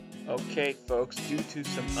Okay, folks, due to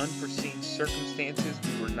some unforeseen circumstances,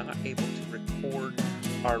 we were not able to record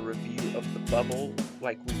our review of The Bubble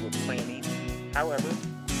like we were planning. However,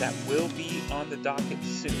 that will be on the docket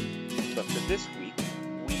soon. But for this week,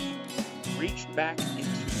 we reached back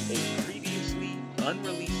into a previously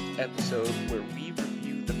unreleased episode where we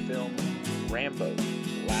review the film Rambo: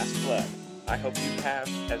 Last Blood. I hope you have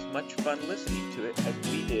as much fun listening to it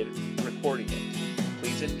as we did recording it.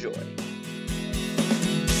 Please enjoy.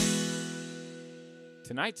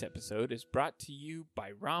 Tonight's episode is brought to you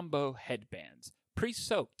by Rambo headbands,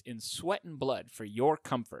 pre-soaked in sweat and blood for your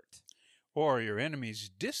comfort. Or your enemy's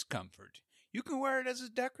discomfort. You can wear it as a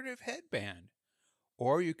decorative headband.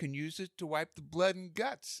 Or you can use it to wipe the blood and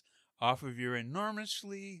guts off of your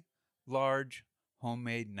enormously large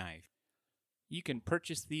homemade knife. You can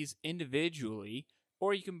purchase these individually,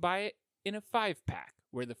 or you can buy it in a 5-pack,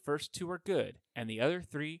 where the first 2 are good and the other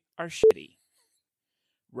 3 are shitty.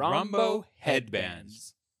 Rambo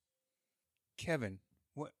headbands. Kevin,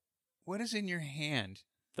 what is in your hand?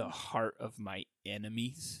 The heart of my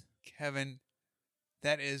enemies. Kevin,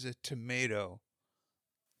 that is a tomato.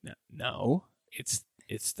 No, it's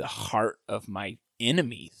the heart of my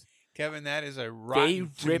enemies. Kevin, that is a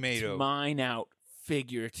rotten tomato. They ripped mine out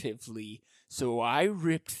figuratively, so I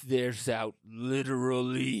ripped theirs out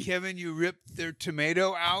literally. Kevin, you ripped their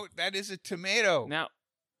tomato out? That is a tomato. Now,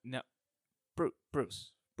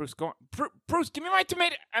 Bruce, go on. Bruce, give me my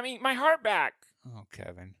tomato. My heart back. Oh,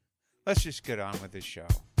 Kevin. Let's just get on with the show.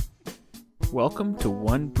 Welcome to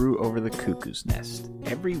One Brew Over the Cuckoo's Nest.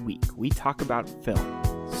 Every week, we talk about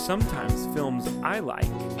film. Sometimes films I like.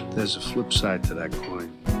 There's a flip side to that coin.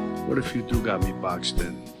 What if you do got me boxed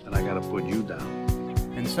in, and I gotta put you down?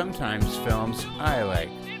 And sometimes films I like.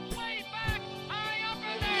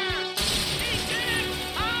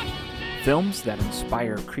 Films that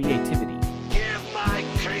inspire creativity. My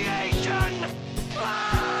creation!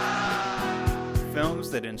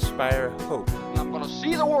 Films that inspire hope. I'm gonna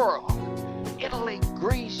see the world. Italy,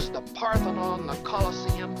 Greece, the Parthenon, the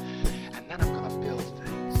Colosseum, and then I'm gonna build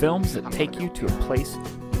things. Films that take you to a place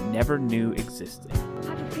you never knew existed. I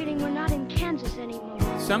have a feeling we're not in Kansas anymore.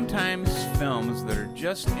 Sometimes films that are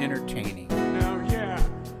just entertaining. Now, yeah,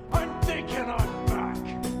 I'm thinking I'm back.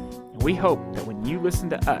 And we hope that when you listen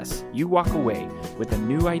to us, you walk away with a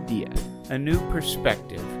new idea. A new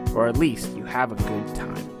perspective. Or at least you have a good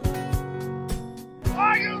time.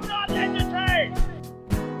 Are you not entertained?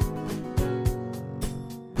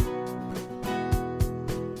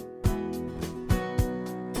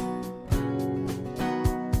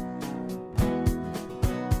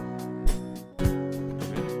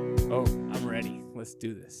 Oh, I'm ready. Let's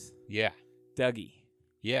do this. Yeah. Dougie,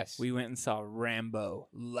 Yes. we went and saw Rambo: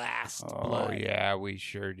 Last Blood. Oh, yeah, we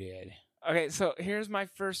sure did. Okay, so here's my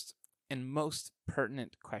first and most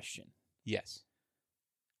pertinent question. Yes.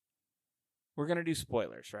 We're going to do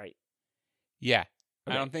spoilers, right? Yeah.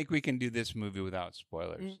 Okay. I don't think we can do this movie without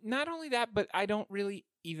spoilers. Not only that, but I don't really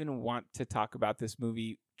even want to talk about this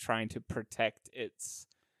movie trying to protect its...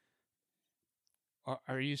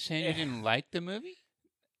 Are you saying you didn't like the movie?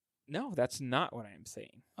 No, that's not what I'm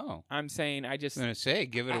saying. Oh. I'm saying I just... I was going to say,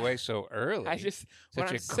 give it away so early. What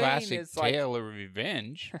Such a classic tale of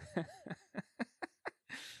revenge.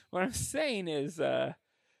 What I'm saying is,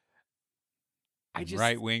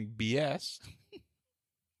 right-wing BS.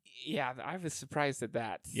 Yeah, I was surprised at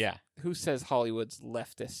that. Yeah. Who says Hollywood's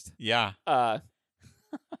leftist? Yeah. I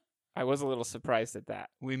was a little surprised at that.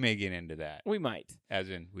 We may get into that. We might. As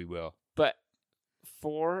in, we will. But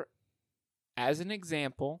as an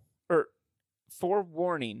example, or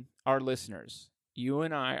forewarning our listeners, you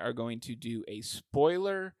and I are going to do a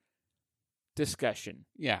spoiler discussion.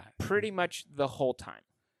 Yeah. Pretty much the whole time.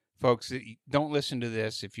 Folks, don't listen to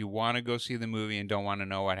this if you want to go see the movie and don't want to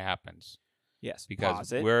know what happens. Yes, because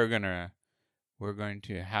pause it. we're going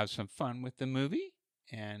to have some fun with the movie,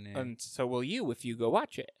 and so will you if you go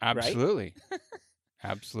watch it. Absolutely, right?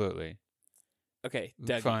 Absolutely. Okay,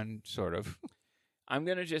 Dougie, fun sort of. I'm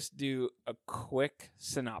gonna just do a quick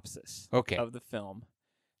synopsis. Okay. Of the film,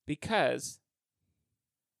 because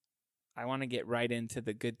I want to get right into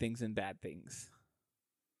the good things and bad things.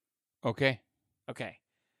 Okay. Okay.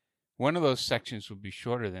 One of those sections will be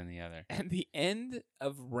shorter than the other. At the end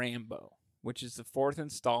of Rambo, which is the 4th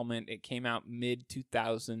installment, it came out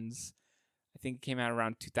mid-2000s. I think it came out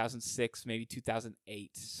around 2006, maybe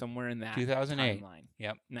 2008, somewhere in that 2008. timeline.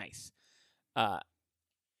 Yep. Nice.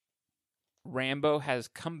 Rambo has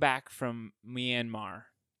come back from Myanmar.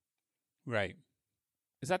 Right.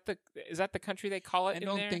 Is that the country they call it? I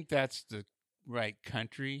don't think that's the right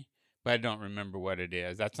country, but I don't remember what it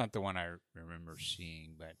is. That's not the one I remember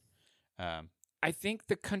seeing. But I think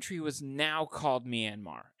the country was now called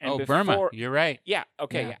Myanmar. And Oh, before, Burma. You're right. Yeah.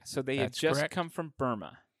 Okay. Yeah, Yeah. So they had that's just correct. come from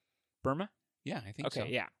Burma. Burma. Yeah, I think Okay. so.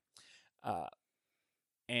 Yeah.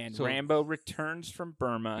 And So- Rambo returns from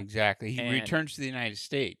Burma Exactly. He and- returns to the United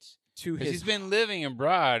States. to Because his. he's been living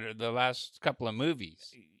abroad the last couple of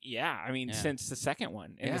movies. Yeah, I mean, Yeah. since the second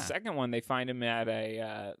one. In Yeah. the second one, they find him at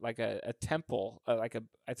a temple,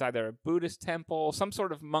 it's either a Buddhist temple, some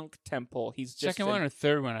sort of monk temple. He's just Second one or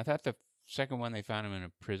third one? I thought the second one they found him in a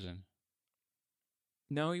prison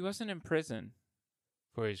No, he wasn't in prison.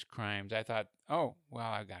 for his crimes. I thought, oh, well,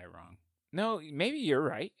 I got it wrong. No, maybe you're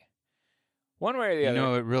right. One way or the You other.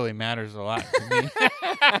 know, it really matters a lot to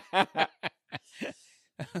me.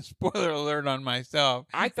 Spoiler alert on myself.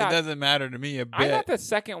 I thought- it doesn't matter to me a I thought bit. the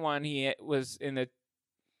second one he was in the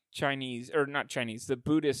Chinese, or not Chinese, the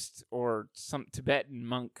Buddhist or some Tibetan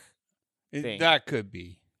monk. thing. That could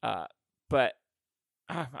be. But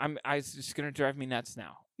it's just gonna drive me nuts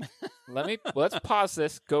now. Let's pause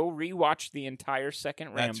this. Go rewatch the entire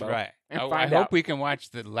second Rambo. That's right. and I find hope out. we can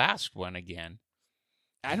watch the last one again.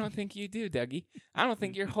 I don't think you do, Dougie. I don't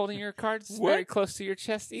think you're holding your cards What? very close to your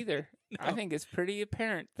chest either. I No. think it's pretty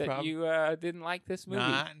apparent that Prob- you didn't like this movie.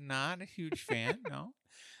 Not a huge fan, no.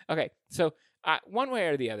 Okay, so one way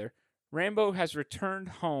or the other, Rambo has returned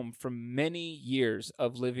home from many years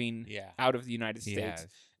of living Yeah. out of the United He States.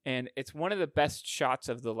 has. And it's one of the best shots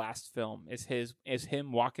of the last film is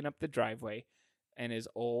him walking up the driveway and his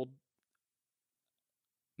old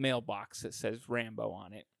mailbox that says Rambo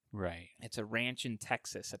on it. Right. It's a ranch in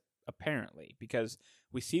Texas, apparently, because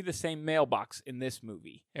we see the same mailbox in this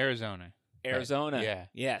movie. Arizona. Arizona. Yeah.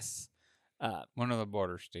 Yes. One of the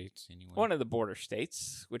border states, anyway. One of the border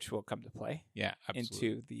states, which will come to play Yeah, absolutely.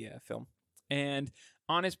 into the film. And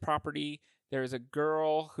on his property, there is a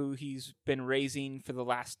girl who he's been raising for the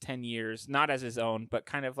last 10 years, not as his own, but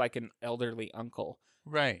kind of like an elderly uncle.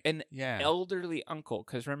 Right. An yeah. elderly uncle,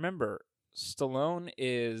 because remember, Stallone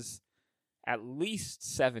is at least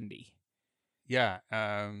 70. Yeah.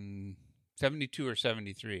 72 or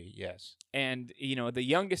 73, yes. And, the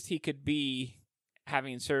youngest he could be,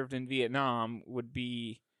 having served in Vietnam, would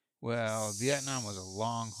be Well, Vietnam was a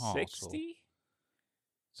long haul. 60?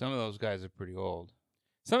 So some of those guys are pretty old.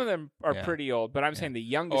 Some of them are Yeah. pretty old, but I'm Yeah. saying the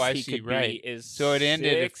youngest I he see, could right. be is So it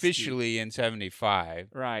ended 60. officially in 75.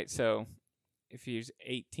 Right, so if he's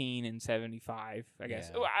 18 and 75, I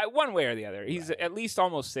guess. Yeah. One way or the other. He's Right. at least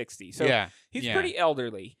almost 60. So yeah. he's yeah. pretty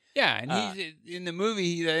elderly. Yeah, and he's in the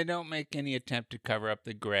movie. They don't make any attempt to cover up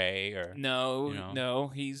the gray or. No, You know. no,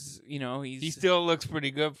 he's He still looks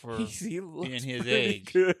pretty good for. he looks his pretty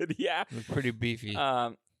age. good. Yeah. Looks pretty beefy.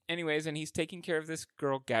 Anyways, and he's taking care of this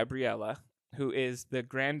girl Gabriella, who is the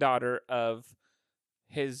granddaughter of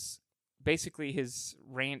his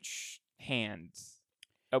ranch hand,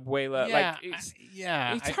 Abuela. yeah, Like it's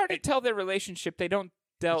yeah. hard to tell their relationship. They don't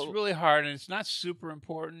delve. It's really hard, and it's not super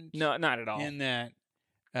important. No, not at all. In that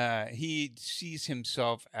he sees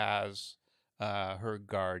himself as her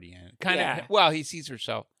guardian. Yeah. Well, he sees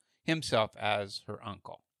himself as her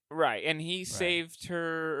uncle. Right, and he saved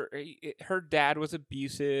her. Her dad was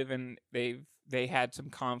abusive, and they had some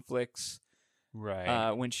conflicts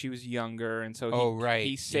Right. when she was younger, and so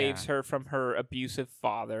he saves her from her abusive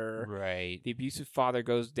father. Right. The abusive father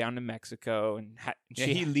goes down to Mexico, and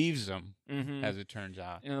He leaves them, Mhm. as it turns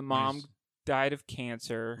out. And the mom died of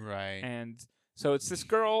cancer. Right. And so it's this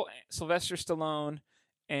girl, Sylvester Stallone,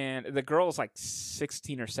 and the girl is like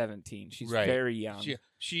 16 or 17. She's very young.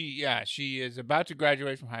 She is about to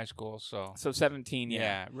graduate from high school, so 17,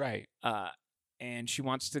 yeah, right. and she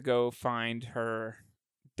wants to go find her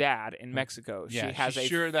dad in Mexico. Yeah, she's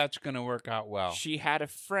sure that's going to work out well. She had a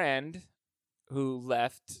friend who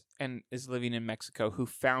left and is living in Mexico who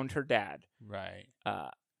found her dad. Right.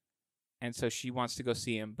 And so she wants to go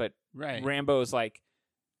see him, but Right. Rambo is like,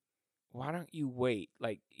 why don't you wait?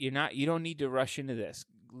 Like you don't need to rush into this.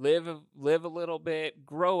 Live a little bit,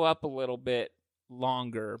 grow up a little bit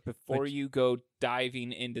longer before you go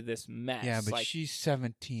diving into this mess. Yeah, but like, she's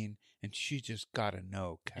 17 and she just got to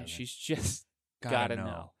know, Kevin. and she's just gotta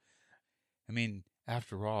know. I mean,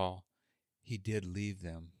 after all, he did leave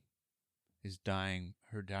them,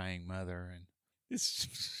 her dying mother, and this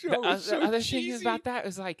show is so The other cheesy. thing about that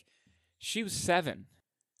is like, she was 7.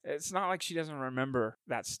 It's not like she doesn't remember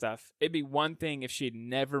that stuff. It'd be one thing if she had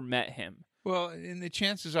never met him. Well, and the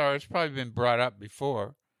chances are it's probably been brought up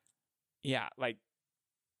before. Yeah, like,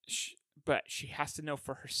 but she has to know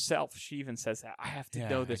for herself. She even says that. I have to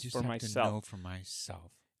know this I just for have myself. To know for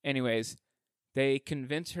myself. Anyways, they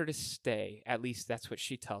convince her to stay. At least that's what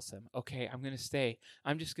she tells them. Okay, I'm going to stay.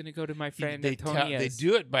 I'm just going to go to my friend They Antonia's.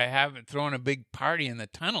 do it by throwing a big party in the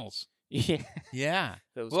tunnels. Yeah. Yeah.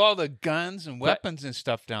 Those- With all the guns and But- weapons and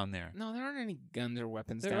stuff down there. No, there aren't any guns or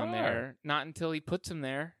weapons There down are. there. Not until he puts them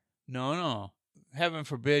there. No. Heaven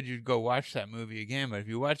forbid you'd go watch that movie again, but if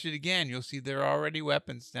you watch it again, you'll see there are already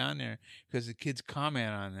weapons down there because the kids comment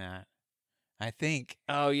on that. I think.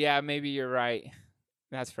 Oh, yeah, maybe you're right.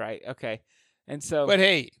 That's right. Okay. And so... But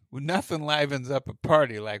hey, nothing livens up a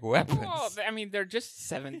party like weapons. Well, I mean, they're just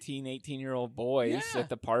 17, 18-year-old boys Yeah. at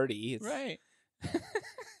the party. It's, Right.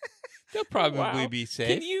 They'll probably Wow. be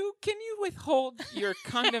safe. Can you withhold your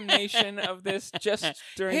condemnation of this just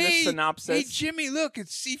during the Hey, synopsis? Jimmy, look,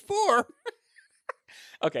 it's C4.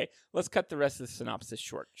 Okay, let's cut the rest of the synopsis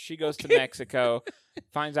short. She goes to Mexico,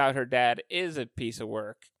 finds out her dad is a piece of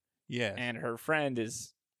work, Yes. and her friend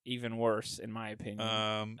is even worse, in my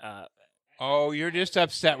opinion. Oh, you're just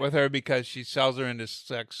upset with her because she sells her into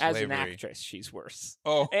sex As slavery. an actress, she's worse.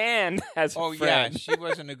 Oh, And as a oh yeah, friend. she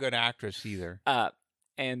wasn't a good actress either.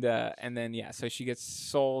 And then yeah, so she gets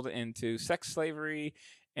sold into sex slavery,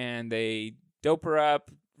 and they dope her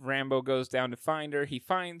up. Rambo goes down to find her. He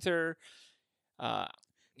finds her.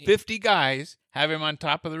 50 guys have him on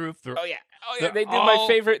top of the roof. Oh yeah, They're They do all- my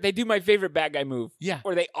favorite. They do my favorite bad guy move, Yeah,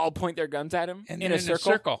 where they all point their guns at him and in then a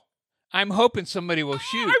circle. I'm hoping somebody will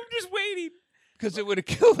shoot I'm just waiting. because it would have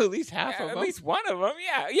killed at least half Yeah, of at them. least one of them.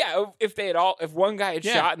 Yeah. If one guy had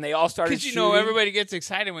Yeah. shot and they all started Because shooting, everybody gets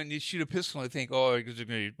excited when you shoot a pistol and they think, oh,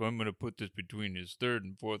 I'm going to put this between his third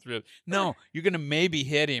and fourth rib. No, you're going to maybe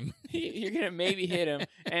hit him. you're gonna maybe hit him,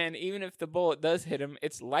 and even if the bullet does hit him,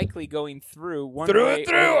 it's likely going through one Through way and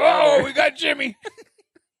through. or the Oh, other. we got Jimmy.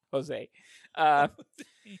 Jose.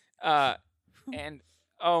 And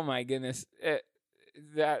oh my goodness,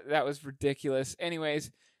 that was ridiculous.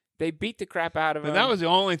 Anyways, they beat the crap out of him. But that was the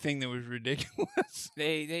only thing that was ridiculous.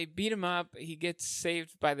 They beat him up. He gets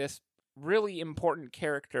saved by this really important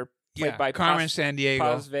character played by Carmen Sandiego.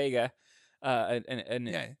 Paz Vega. Yeah, I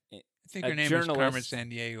think a her name is Carmen journalist.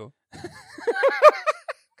 Sandiego.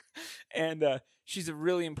 And she's a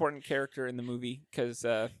really important character in the movie because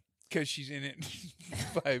Because she's in it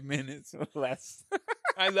 5 minutes. less.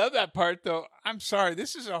 I love that part, though. I'm sorry.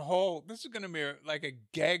 This is going to be like a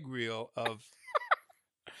gag reel of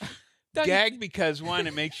gag because, one,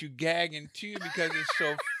 it makes you gag, and two, because it's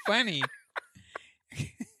so funny.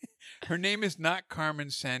 Her name is not Carmen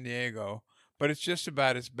Sandiego, but it's just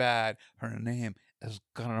about as bad. Her name is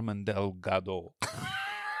Carmen Delgado.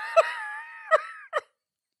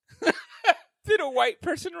 Did a white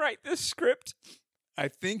person write this script? I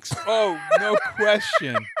think so. Oh, no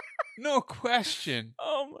question. No question.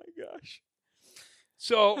 Oh my gosh.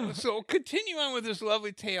 So continue on with this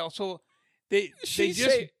lovely tale. So they She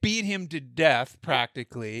just say- beat him to death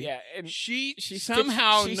practically. Yeah, and She she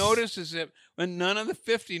somehow she's- notices it when none of the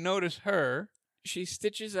 50 notice her. she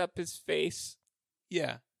stitches up his face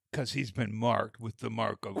Yeah, because he's been marked with the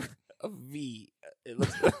mark of. a V. It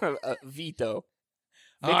looks a Vito.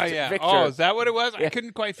 Oh yeah. Victor. Oh, is that what it was? I Yeah.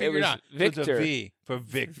 couldn't quite figure it was out. It Victor. was a V for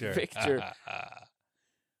Victor. Victor.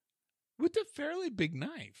 With a fairly big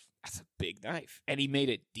knife. That's a big knife, and he made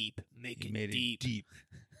it deep. Make He it made deep. it deep.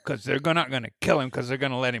 Because they're not going to kill him because they're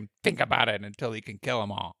going to let him think about it until he can kill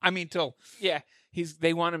them all. I mean, till. Yeah,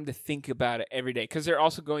 they want him to think about it every day because they're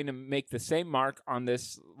also going to make the same mark on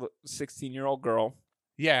this 16-year-old girl,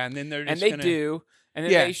 Yeah, and then they're just and they gonna, do, and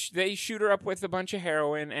then Yeah. they shoot her up with a bunch of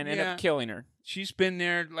heroin and end Yeah. up killing her. She's been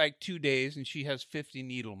there like 2 days and she has 50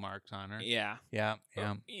 needle marks on her. Yeah, Yeah.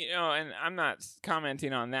 and I'm not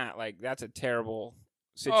commenting on that. Like that's a terrible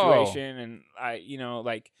Oh. situation, and I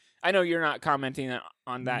know you're not commenting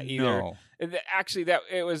on that either. No. Actually,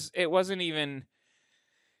 it wasn't even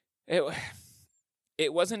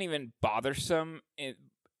bothersome.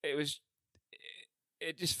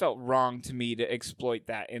 It just felt wrong to me to exploit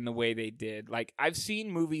that in the way they did. Like I've seen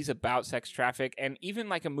movies about sex traffic, and even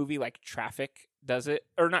like a movie like Traffic does it,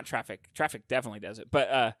 or not Traffic. Traffic definitely does it,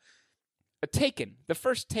 but Taken, the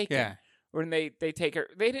first Taken. Yeah. When they take her,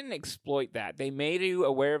 they didn't exploit that. They made you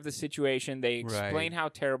aware of the situation. They explain Right. how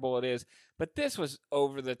terrible it is. But this was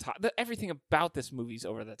over the top. Everything about this movie's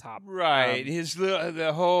over the top. Right.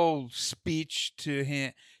 The whole speech to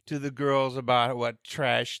him, to the girls about what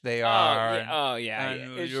trash they are. And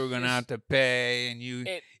And you're going to have to pay. And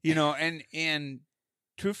and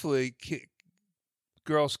truthfully,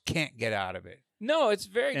 girls can't get out of it. No, it's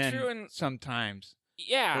very And true. And sometimes.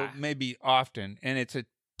 yeah, Or maybe often. And it's a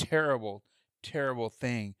terrible, terrible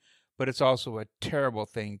thing. But it's also a terrible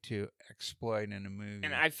thing to exploit in a movie.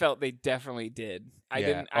 and I felt they definitely did.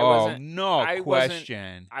 Yeah. I wasn't. no I wasn't-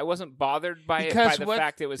 question. I wasn't bothered by Because the what-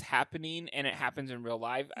 fact it was happening and it happens in real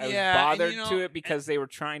life. I was Yeah, and bothered you know, to it because they were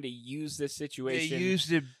trying to use this They situation.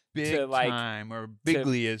 used it big to like time, or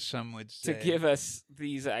bigly, as some would to say. give us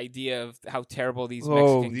these idea of how terrible these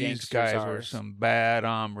Oh, Mexican these gangsters guys are. were some bad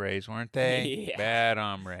hombres, weren't they? Yeah. Bad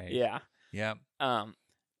hombres. Yeah. Yep. Um.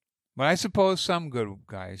 But I suppose some good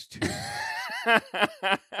guys too.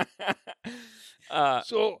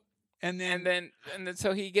 So and then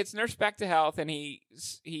so he gets nursed back to health, and he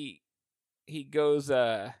goes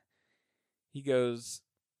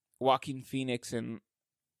Joaquin Phoenix and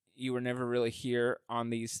You Were Never Really Here on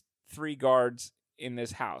these 3 guards in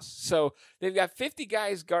this house. So they've got 50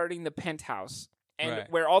 guys guarding the penthouse, and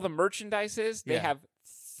Right. where all the merchandise is, they Yeah. have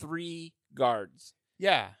 3 guards.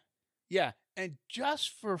 yeah. And just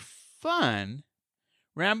for fun,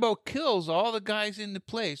 Rambo kills all the guys in the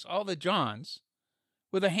place, all the Johns,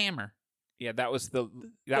 with a hammer. Yeah, that was the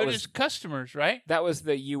They're just customers, right? that was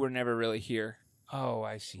the You Were Never Really Here Oh,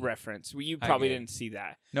 I see. reference. You I probably get it. didn't see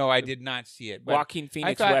that. No, I did not see it. But Joaquin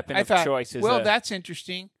Phoenix I weapon of thought, choice is well, a, that's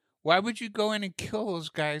interesting. Why would you go in and kill those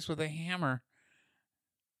guys with a hammer?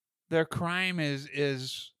 Their crime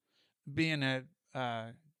is being a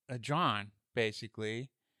John, basically.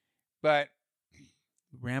 But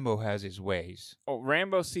Rambo has his ways.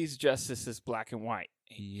 Rambo sees justice as black and white.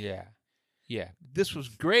 Yeah. This was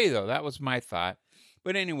gray, though. That was my thought.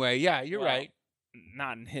 But anyway, yeah, you're Well, right.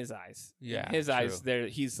 Not in his eyes. Yeah, In his eyes, true.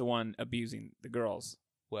 he's the one abusing the girls,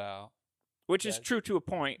 Well, which is Yes. true to a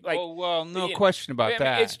point. Like, well, no you- question about I mean,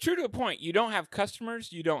 that. it's true to a point. You don't have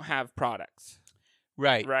customers, you don't have products,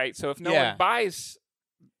 right. right? So if no Yeah. one buys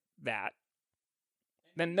that,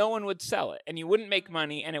 then no one would sell it, and you wouldn't make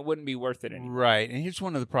money, and it wouldn't be worth it anymore. Right. And here's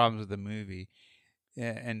one of the problems with the movie,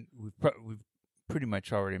 and we've pretty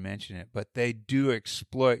much already mentioned it, but they do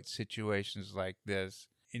exploit situations like this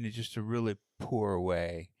in just a really poor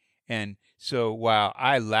way. And so while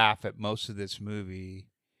I laugh at most of this movie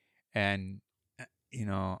and,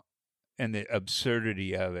 and the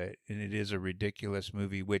absurdity of it, and it is a ridiculous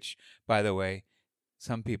movie, which, by the way,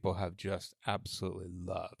 some people have just absolutely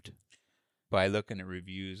loved. By looking at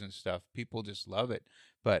reviews and stuff, people just love it.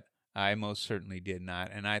 But I most certainly did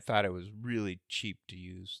not, and I thought it was really cheap to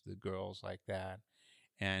use the girls like that.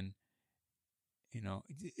 And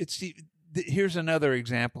here's another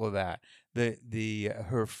example of that.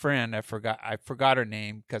 Her friend, I forgot her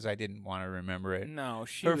name because I didn't want to remember it. No,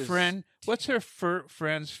 she Her was, friend, what's her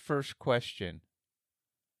friend's first question?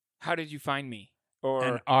 How did you find me? Or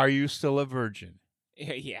And are you still a virgin?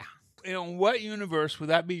 yeah. In what universe would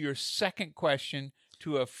that be your second question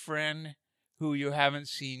to a friend who you haven't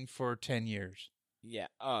seen for 10 years? Yeah.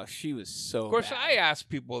 Oh, she was so Of course, bad. I ask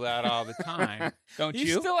people that all the time. Don't you?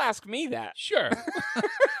 You still ask me that. Sure.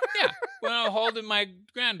 Yeah. When I'm holding my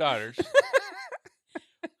granddaughters.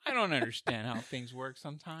 I don't understand how things work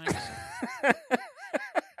sometimes.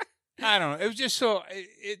 I don't know. It was just so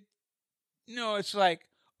it's like,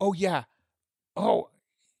 oh yeah. Oh,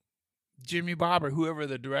 Jimmy Bob or whoever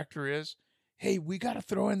the director is. Hey, we got to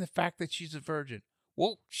throw in the fact that she's a virgin.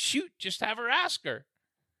 Well, shoot, just have her ask her.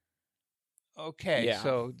 Okay, Yeah.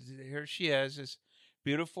 so here she is, this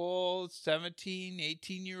beautiful 17,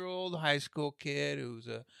 18-year-old high school kid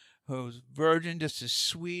who's virgin, just as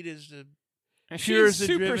sweet as the And pure she's as the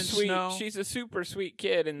super driven sweet. snow. She's a super sweet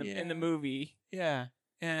kid in the Yeah. movie. Yeah,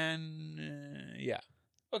 and yeah.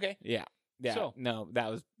 Okay. Yeah. Yeah. So- No,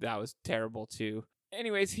 that was terrible too.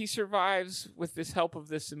 Anyways, he survives with this help of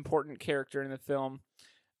this important character in the film,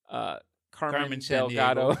 Carmen Carmen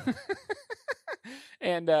Delgado.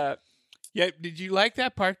 And Yeah, did you like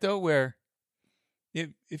that part though, where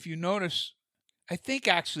if you notice, I think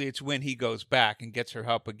actually it's when he goes back and gets her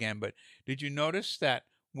help again. But did you notice that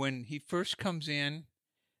when he first comes in,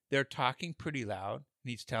 they're talking pretty loud. And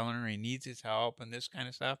he's telling her he needs his help and this kind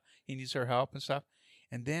of stuff. He needs her help and stuff.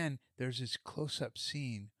 And then there's this close-up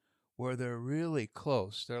scene where they're really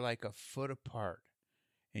close. They're like a foot apart,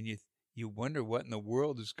 and you wonder what in the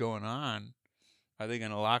world is going on. Are they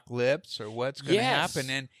going to lock lips or what's going to Yes.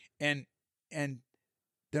 happen? And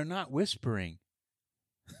they're not whispering.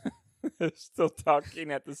 they're still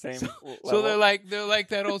talking at the same level. So they're like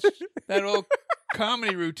that old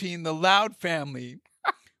comedy routine, the Loud Family.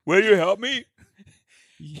 Will you help me?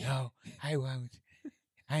 No, I won't.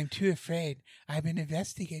 I'm too afraid. I've been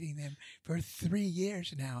investigating them for 3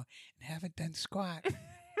 years now and haven't done squat.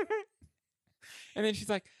 And then she's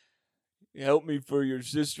like, "Help me for your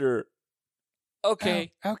sister."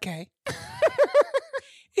 Okay. Oh, okay.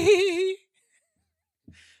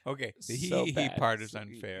 Okay. The So hee bad. part is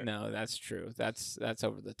unfair. No, that's true. That's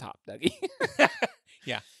over the top, Dougie.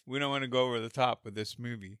 Yeah, we don't want to go over the top with this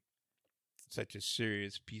movie. Such a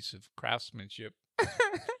serious piece of craftsmanship.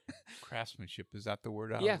 Craftsmanship, is that the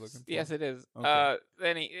word I was looking for? Yes, it is. Okay.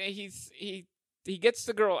 Then he he gets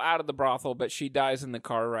the girl out of the brothel, but she dies in the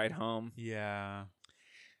car ride home. Yeah.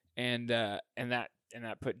 And that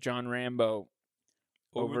put John Rambo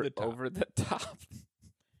over the top.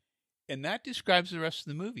 And that describes the rest of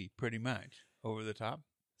the movie pretty much. Over the top.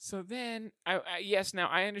 So then, yes, now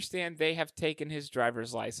I understand they have taken his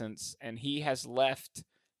driver's license and he has left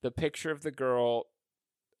the picture of the girl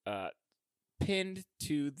pinned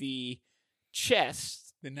to the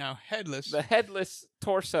chest, The now headless. the headless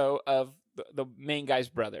torso of the main guy's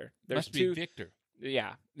brother. There's must two. be Victor.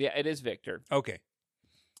 Yeah, it is Victor. Okay.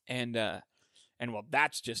 And well,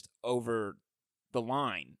 that's just over the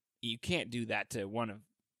line. You can't do that to one of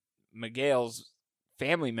Miguel's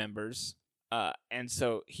family members. And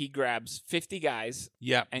so he grabs 50 guys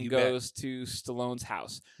Yeah. and you goes to Stallone's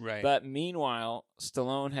house. bet. Right. But meanwhile,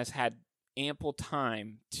 Stallone has had ample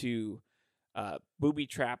time to booby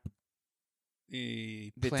trap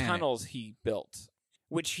the the planet. tunnels he built,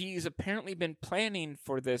 which he's apparently been planning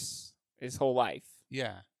for this his whole life.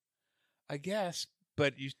 Yeah. I guess,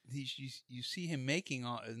 but you see him making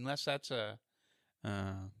all, unless that's a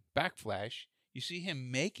backflash, you see him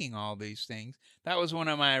making all these things. That was one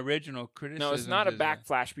of my original criticisms. No, it's not a is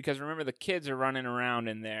backflash because remember the kids are running around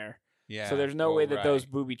in there. yeah. So there's no way that right. those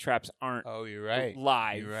booby traps aren't Oh, you're right.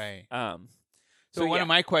 live. You're right. So one yeah, of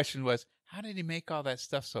my questions was, how did he make all that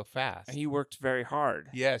stuff so fast? he worked very hard.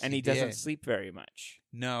 Yes, and he he doesn't did. sleep very much.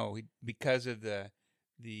 No, because of the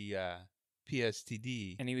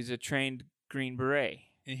PSTD. And he was a trained Green Beret.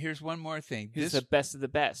 And here's one more thing. He's the best of the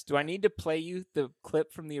best. Do I need to play you the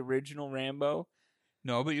clip from the original Rambo?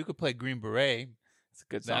 No, but you could play Green Beret. It's a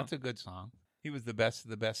good song. That's a good song. He was the best of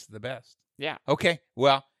the best of the best. Yeah. Okay,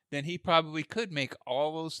 well, then he probably could make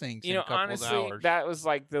all those things in a couple honestly, of hours. that was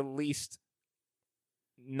like the least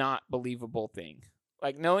not believable thing.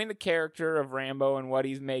 Like knowing the character of Rambo and what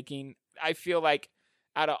he's making, I feel like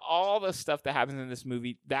out of all the stuff that happens in this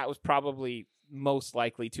movie, that was probably most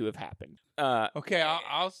likely to have happened. Okay,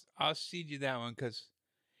 I'll cede you that one because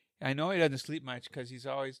I know he doesn't sleep much because he's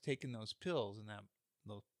always taking those pills in that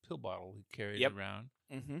little pill bottle he carries Yep. around.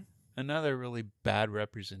 Mm-hmm. Another really bad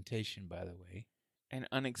representation, by the way. And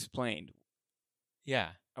unexplained.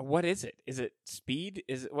 Yeah, What is it? Is it speed?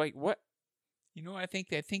 Is it like what? you know, I think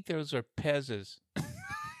those are Pez's.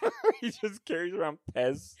 He just carries around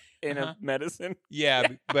Pez in Uh-huh. a medicine. Yeah,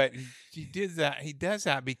 but he did that. He does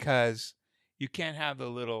that because you can't have the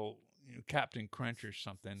little Captain Crunch or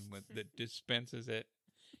something that dispenses it.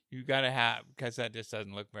 You got to have because that just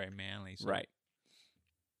doesn't look very manly. So. Right.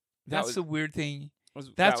 That's the weird thing.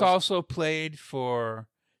 that That's was- also played for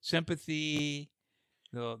sympathy.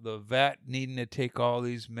 The vet needing to take all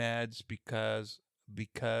these meds because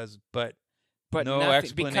but but no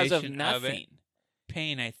nothing, because of explanation of it. nothing.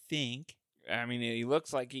 pain, I think. I mean, he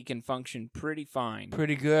looks like he can function pretty fine.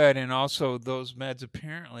 Pretty good, and also those meds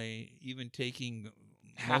apparently, even taking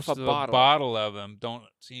Half most a of bottle. of them, don't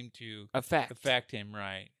seem to Effect. affect him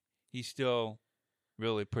right. He's still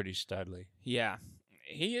really pretty studly. Yeah,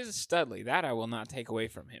 he is studly. That I will not take away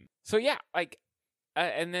from him. So yeah, like,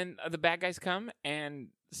 and then the bad guys come and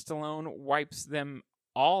Stallone wipes them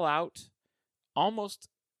all out. Almost.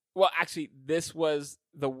 Well, actually, this was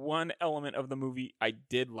the one element of the movie I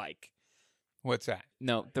did like. What's that?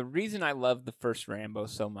 No, the reason I love the first Rambo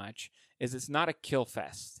so much is it's not a kill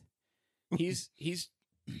fest. He's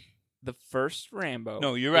the first Rambo.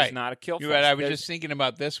 No, you're is right. not a kill You're fest. right. I was There's- just thinking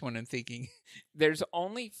about this one and thinking, There's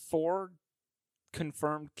only 4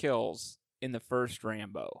 confirmed kills in the first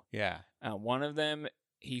Rambo. yeah, One of them,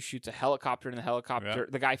 he shoots a helicopter in the helicopter.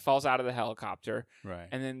 Yep. The guy falls out of the helicopter, right.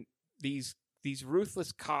 and then these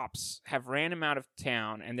ruthless cops have ran him out of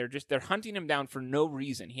town, and they're hunting him down for no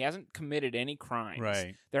reason. He hasn't committed any crimes.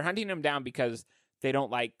 Right. They're hunting him down because they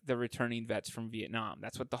don't like the returning vets from Vietnam.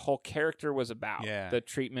 That's what the whole character was about. Yeah. The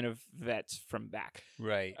treatment of vets from back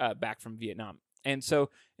from Vietnam. And so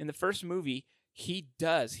in the first movie, he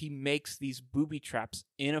makes these booby traps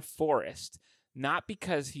in a forest, not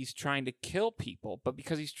because he's trying to kill people, but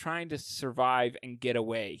because he's trying to survive and get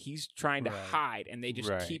away. He's trying to Right. hide, and they just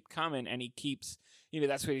Right. keep coming, and he keeps,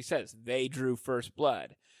 that's what he says. They drew first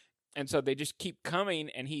blood. And so they just keep coming,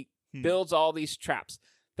 and he builds all these traps.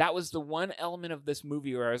 That was the one element of this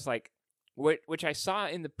movie where I was like, which I saw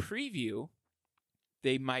in the preview,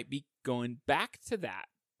 they might be going back to that.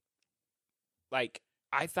 Like,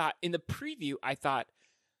 I thought in the preview,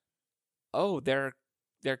 oh, they're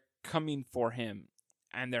coming for him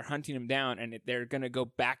and they're hunting him down, and they're going to go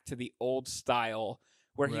back to the old style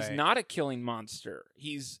where he's Right. not a killing monster.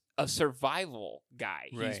 He's a survival guy.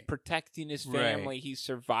 He's Right. protecting his Right. family. He's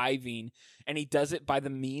surviving, and he does it by the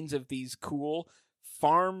means of these cool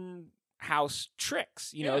farm house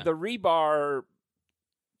tricks. You know, Yeah. the rebar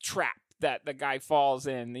trap that the guy falls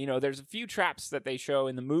in. You know, there's a few traps that they show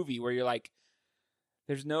in the movie where you're like,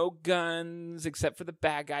 there's no guns except for the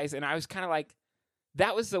bad guys. And I was kind of like,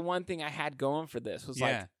 that was the one thing I had going for this was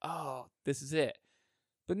like, Yeah. oh, this is it.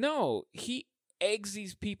 But no, he eggs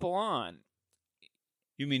these people on.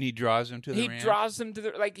 You mean he draws them to the He ranch? draws them to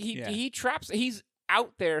the, like, Yeah. he traps, he's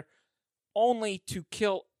out there only to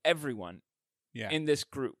kill everyone Yeah. in this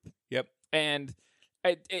group. Yep. And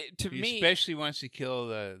to He me, especially wants to kill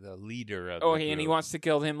the leader of oh, the and he group. wants to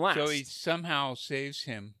kill him last. So he somehow saves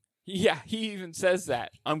him. Yeah, he even says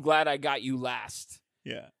that. I'm glad I got you last.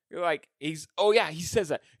 Yeah. You're like, he says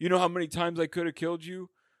that. You know how many times I could have killed you,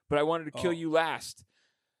 but I wanted to kill Oh. you last.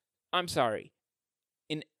 I'm sorry.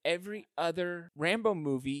 In every other Rambo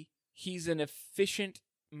movie, he's an efficient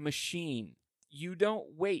machine. You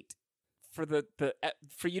don't wait for the monologue.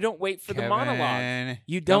 You don't wait for the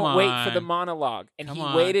monologue, and Come he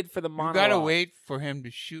on. waited for the You monologue. gotta wait for him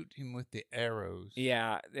to shoot him with the arrows.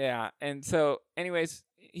 Yeah. And so, anyways,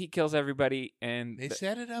 he kills everybody, and They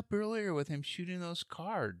set it up earlier with him shooting those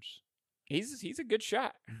cards. he's a good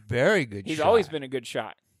shot. Very good He's shot. always been a good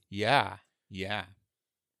shot. Yeah. Yeah.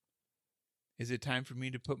 Is it time for me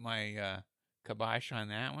to put my kibosh on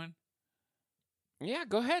that one? Yeah,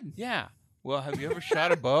 go ahead. Yeah. Well, have you ever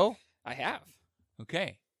shot a bow? I have.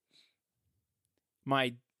 Okay.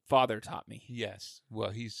 My father taught me. Yes.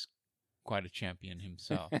 Well, he's quite a champion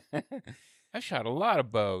himself. I've shot a lot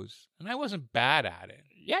of bows, and I wasn't bad at it.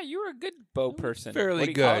 Yeah, you were a good bow person. fairly What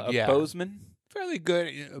do you call good, it? A yeah. bowsman? Fairly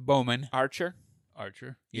good bowman. Archer?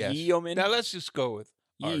 Archer. Yes. Yeoman? Now let's just go with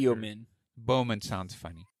Archer. Yeoman. Bowman sounds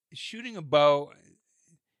funny. Shooting a bow.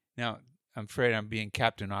 Now, I'm afraid I'm being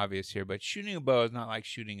Captain Obvious here, but shooting a bow is not like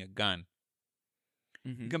shooting a gun.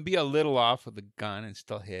 Mhm. You can be a little off with the gun and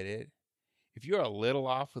still hit it. If you're a little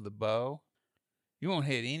off with the bow, you won't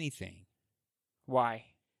hit anything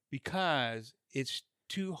Why? because it's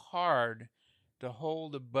too hard to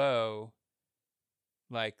hold a bow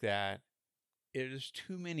like that. There's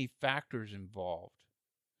too many factors involved.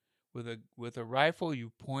 With a rifle, you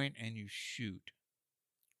point and you shoot.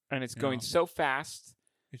 And it's No. going so fast.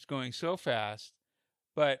 It's going so fast.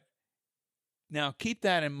 But now keep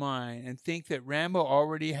that in mind and think that Rambo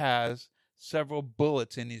already has several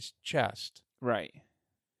bullets in his chest Right.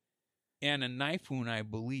 and a knife wound, I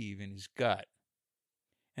believe, in his gut.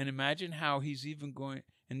 And imagine how he's even going.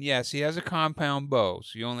 And yes, he has a compound bow,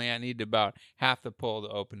 so you only need about half the pull to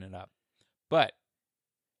open it up. But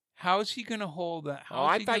how is he going to hold that?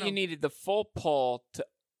 I thought you needed the full pull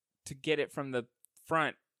to get it from the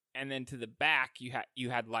front, and then to the back you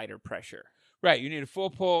had lighter pressure. Right, you need a full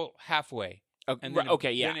pull halfway. Okay, And then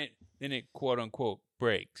okay, yeah. Then it quote unquote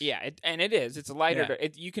breaks. Yeah, it is. It's a lighter. Yeah.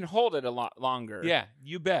 You can hold it a lot longer. Yeah,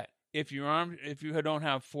 you bet. If you don't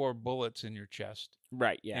have 4 bullets in your chest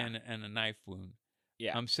Right, yeah. and a knife wound,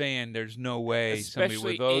 Yeah. I'm saying there's no way somebody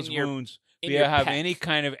Especially with those in your- wounds in will your have pec. any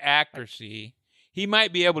kind of accuracy. He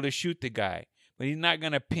might be able to shoot the guy, but he's not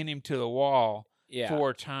going to pin him to the wall Yeah.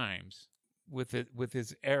 4 times with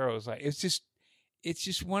his arrows. Like it's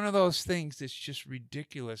just one of those things that's just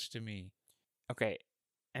ridiculous to me. Okay,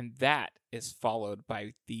 and that is followed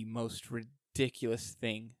by the most ridiculous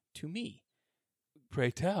thing to me.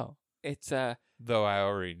 Pray tell. It's Though I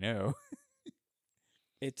already know.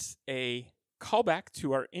 It's a callback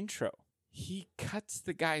to our intro. He cuts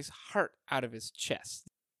the guy's heart out of his chest,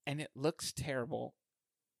 and it looks terrible,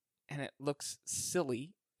 and it looks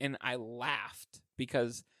silly, and I laughed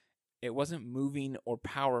because it wasn't moving or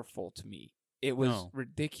powerful to me. It was No.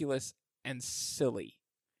 ridiculous and silly.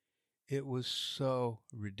 It was so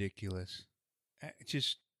ridiculous.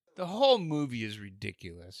 Just the whole movie is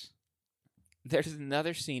ridiculous. There's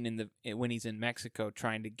another scene when he's in Mexico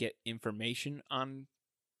trying to get information on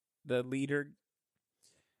the leader,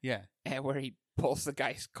 Yeah. and where he pulls the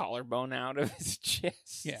guy's collarbone out of his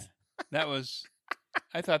chest. Yeah.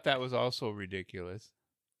 I thought that was also ridiculous.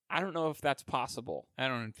 I don't know if that's possible. I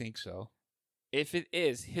don't think so. If it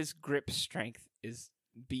is, his grip strength is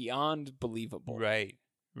beyond believable. Right.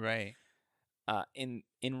 Right. In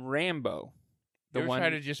Rambo, You ever try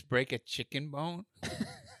to just break a chicken bone?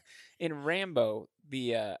 in Rambo,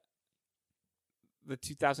 the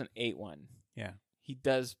 2008 one, Yeah. he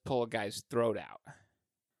does pull a guy's throat out.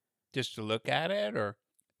 Just to look at it or?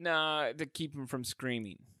 No, to keep him from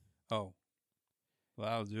screaming. Oh. Well,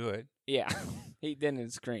 I'll do it. Yeah, he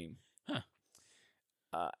didn't scream.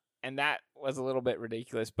 Huh. And that was a little bit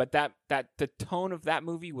ridiculous, but that the tone of that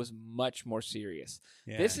movie was much more serious.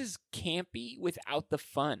 Yeah. This is campy without the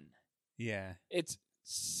fun. Yeah. It's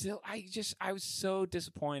still, I was so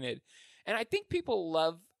disappointed. And I think people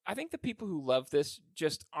love I think the people who love this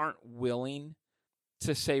just aren't willing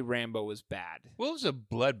to say Rambo was bad. Well, it was a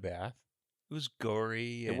bloodbath. It was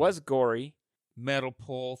gory. It was gory. Metal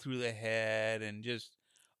pole through the head and just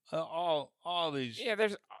all these. Yeah,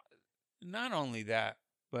 there's Not only that,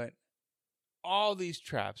 but all these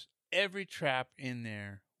traps. Every trap in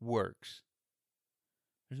there works.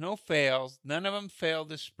 There's no fails. None of them fail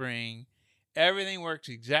to spring. Everything works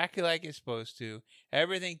exactly like it's supposed to.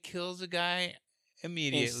 Everything kills the guy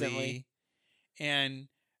immediately. Instantly. And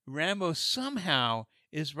Rambo somehow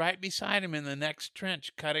is right beside him in the next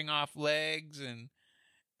trench, cutting off legs. And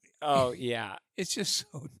oh, yeah. it's just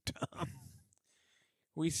so dumb.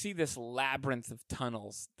 We see this labyrinth of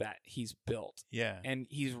tunnels that he's built. Yeah. And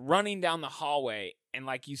he's running down the hallway. And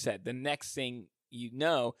like you said, the next thing you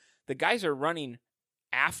know, the guys are running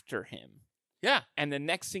after him. Yeah. And the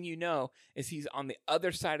next thing you know is he's on the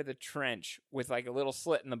other side of the trench with like a little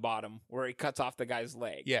slit in the bottom where he cuts off the guy's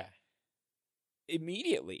leg. Yeah.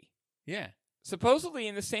 Immediately. Yeah. Supposedly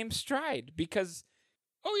in the same stride because...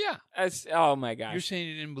 Oh, yeah. Oh, my gosh. You're saying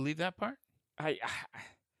you didn't believe that part?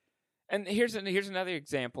 And here's another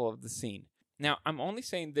example of the scene. Now, I'm only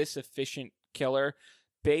saying this efficient killer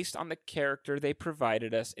based on the character they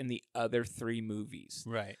provided us in the other 3 movies.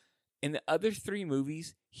 Right. In the other 3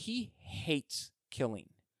 movies, he hates killing.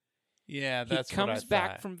 Yeah, that's he comes what I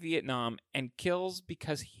back thought. from Vietnam and kills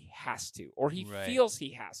because he has to, or he Right. feels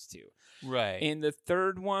he has to. Right. In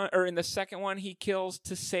the second one, he kills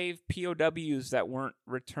to save POWs that weren't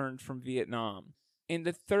returned from Vietnam. In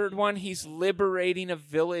the third one, he's liberating a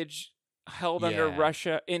village held under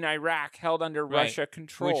Russia in Iraq, held under Russia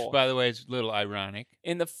control. Which, by the way, is a little ironic.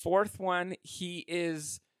 In the fourth one, he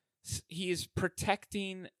is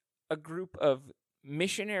protecting a group of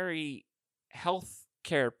missionary health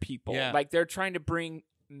care people. Yeah. Like they're trying to bring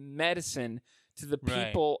medicine to the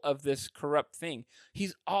people of this corrupt thing.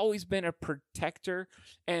 He's always been a protector,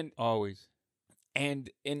 and Always. in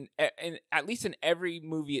at least in every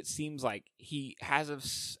movie, it seems like he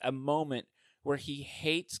has a moment where he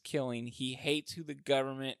hates killing. He hates who the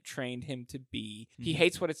government trained him to be. He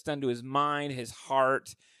hates what it's done to his mind, his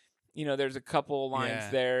heart. You know, there's a couple lines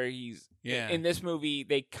there. In this movie,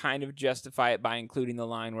 they kind of justify it by including the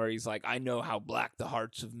line where he's like, "I know how black the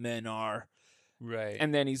hearts of men are." Right.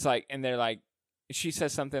 And then he's like, and they're like, she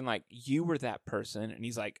says something like, "You were that person," and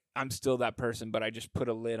he's like, "I'm still that person, but I just put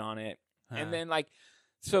a lid on it." And then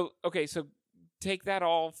so take that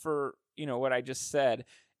all for, what I just said.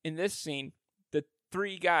 In this scene, the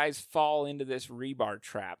 3 guys fall into this rebar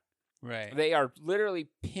trap. Right. They are literally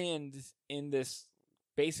pinned in this,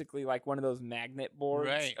 basically like one of those magnet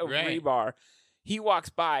boards of rebar. He walks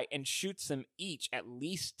by and shoots them each at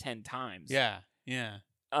least 10 times. Yeah. Yeah.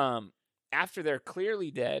 After they're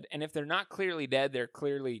clearly dead, and if they're not clearly dead, they're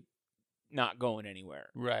clearly not going anywhere.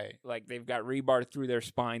 Right. Like they've got rebar through their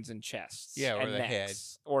spines and chests. Yeah, or and the necks,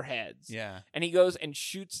 head. or heads. Yeah. And he goes and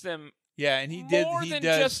shoots them. Yeah, and he does does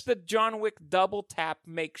just the John Wick double tap,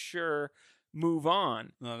 make sure, move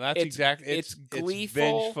on. No, that's exactly. It's gleeful. It's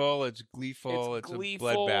vengeful. It's gleeful. It's gleeful.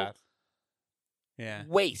 a bloodbath. Yeah.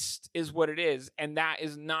 Waste is what it is, and that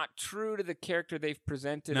is not true to the character they've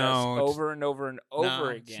presented us over and over and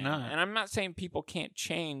over again. It's not. And I'm not saying people can't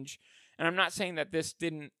change, and I'm not saying that this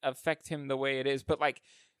didn't affect him the way it is, but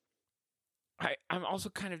I'm also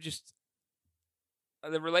kind of just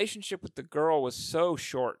the relationship with the girl was so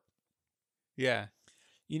short. Yeah.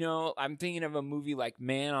 I'm thinking of a movie like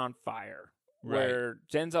Man on Fire, where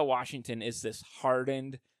Denzel Washington is this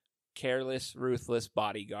hardened, careless, ruthless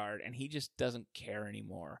bodyguard, and he just doesn't care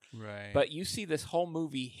anymore. Right. But you see this whole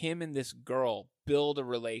movie, him and this girl build a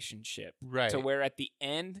relationship. Right. To where at the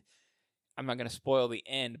end, I'm not going to spoil the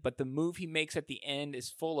end, but the move he makes at the end is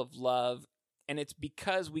full of love, and it's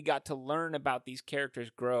because we got to learn about these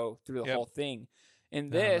characters grow through the whole thing.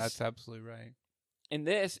 That's absolutely right. In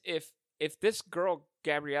this, if this girl,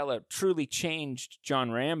 Gabriella, truly changed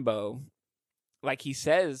John Rambo, like he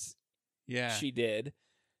says she did,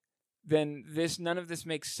 then none of this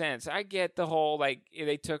makes sense. I get the whole,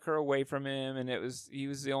 they took her away from him, and he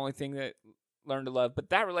was the only thing that learned to love. But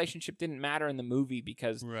that relationship didn't matter in the movie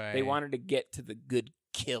because they wanted to get to the good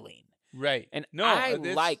killing. Right. And I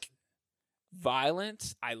like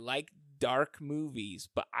violence. I like dark movies,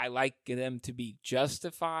 but I like them to be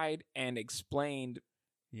justified and explained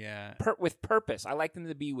with purpose. I like them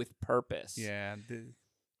to be with purpose. Yeah.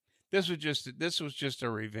 This was just a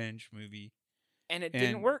revenge movie. And it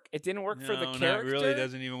didn't work. It didn't work for the character. It really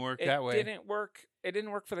doesn't even work that way. It didn't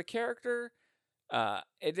work for the character.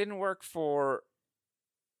 It didn't work for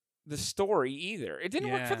the story either. It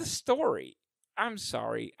didn't work for the story. I'm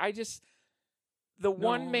sorry. The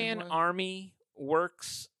one-man army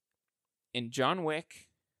works in John Wick,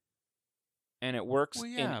 and it works Well,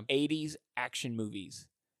 yeah. in 80s action movies.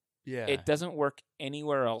 Yeah. It doesn't work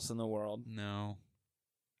anywhere else in the world. No.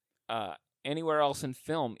 Anywhere else in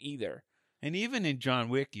film either. And even in John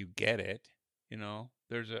Wick, you get it.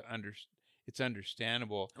 There's it's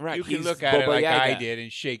understandable. Right, You can he's look at it Baba like I Yaga. did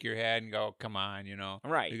and shake your head and go, come on,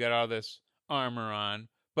 Right. You got all this armor on.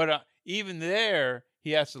 But even there,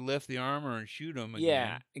 he has to lift the armor and shoot him again.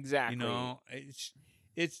 Yeah, exactly.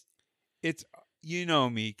 It's you know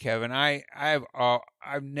me, Kevin. I've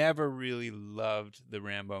never really loved the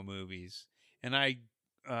Rambo movies. And I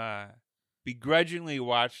begrudgingly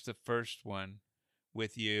watched the first one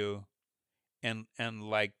with you and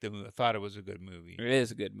liked the movie. I thought it was a good movie. It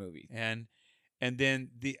is a good movie. And then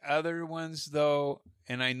the other ones, though,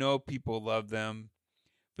 and I know people love them,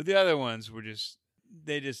 but the other ones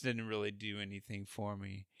they just didn't really do anything for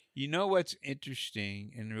me. You know what's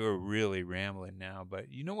interesting, and we're really rambling now, but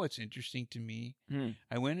you know what's interesting to me?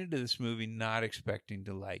 I went into this movie not expecting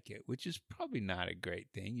to like it, which is probably not a great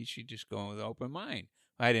thing. You should just go in with an open mind.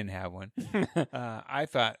 I didn't have one. I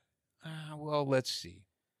thought, well, let's see.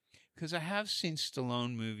 Because I have seen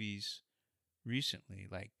Stallone movies recently,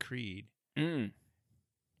 like Creed,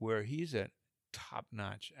 where he's a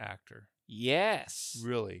top-notch actor. Yes.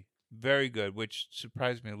 Really. Very good, which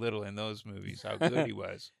surprised me a little in those movies, how good he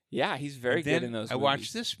was. Yeah, he's very good in those movies. I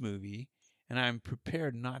watched this movie, and I'm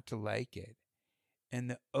prepared not to like it. And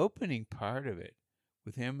the opening part of it,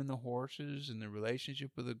 with him and the horses and the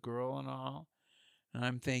relationship with the girl and all, and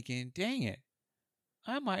I'm thinking, dang it,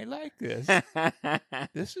 I might like this.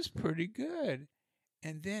 This is pretty good.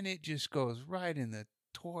 And then it just goes right in the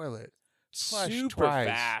toilet. Super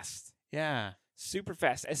fast. Yeah. Super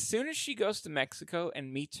fast. As soon as she goes to Mexico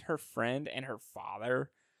and meets her friend and her father.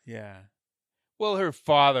 Yeah. Well, her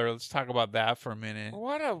father, let's talk about that for a minute.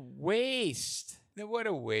 What a waste. What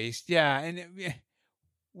a waste. Yeah. And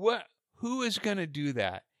who is going to do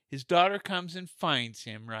that? His daughter comes and finds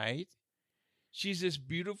him, right? She's this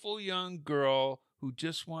beautiful young girl who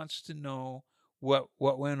just wants to know what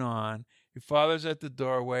went on. Your father's at the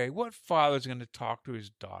doorway. What father's going to talk to his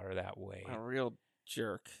daughter that way? A real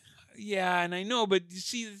jerk. Yeah, and I know, but you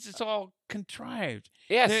see, it's all contrived.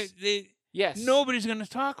 Yes. Yes. Nobody's going to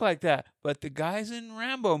talk like that, but the guys in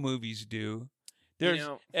Rambo movies do.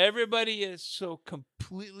 Everybody is so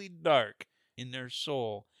completely dark in their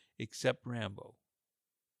soul except Rambo.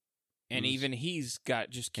 And even he's got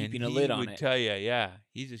just keeping a lid on it. He would tell you, yeah,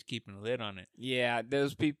 he's just keeping a lid on it. Yeah,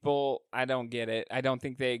 those people, I don't get it. I don't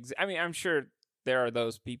think they exist. I mean, I'm sure there are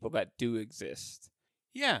those people that do exist.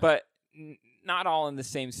 Yeah. But not all in the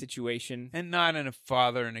same situation. And not in a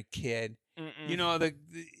father and a kid. Mm-mm.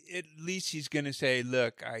 At least he's going to say,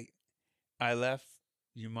 look, I left.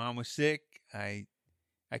 Your mom was sick. I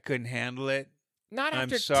couldn't handle it. Not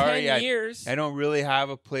after I'm sorry. 10 years. I don't really have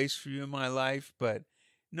a place for you in my life, but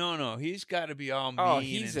no, he's got to be all mean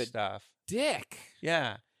he's and a stuff. Dick.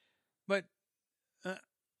 Yeah, but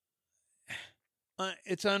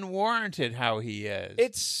it's unwarranted how he is.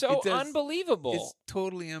 It's so unbelievable. It's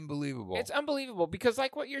totally unbelievable. It's unbelievable because,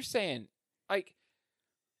 like what you're saying, like,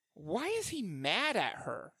 why is he mad at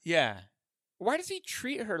her? Yeah. Why does he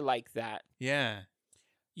treat her like that? Yeah.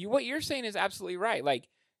 What you're saying is absolutely right. Like,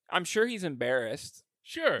 I'm sure he's embarrassed.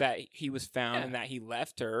 Sure. That he was found and that he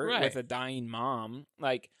left her with a dying mom.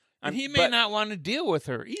 Like, and he may not want to deal with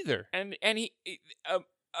her either. And he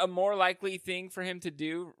a more likely thing for him to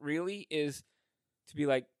do really is to be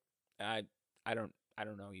like, I don't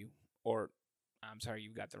know you, or I'm sorry, you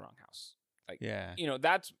got the wrong house. Like,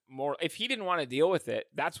 that's more. If he didn't want to deal with it,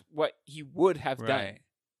 that's what he would have done.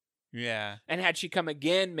 Yeah. And had she come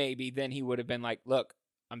again, maybe then he would have been like, look,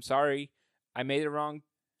 I'm sorry, I made the wrong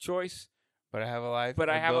choice. But I have a life. But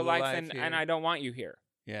I have a life, and I don't want you here.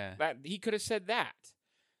 Yeah. That he could have said that.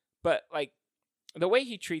 But, like, the way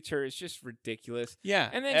he treats her is just ridiculous. Yeah.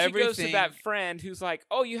 And then she goes to that friend who's like,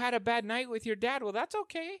 oh, you had a bad night with your dad. Well, that's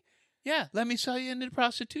okay. Yeah. Let me sell you into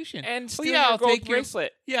prostitution. And steal your gold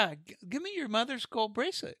bracelet. Give me your mother's gold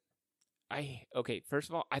bracelet. Okay, first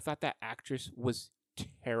of all, I thought that actress was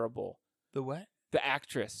terrible. The what? The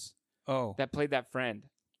actress. Oh. That played that friend.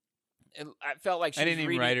 I felt like she I didn't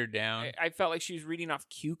even write her down. I felt like she was reading off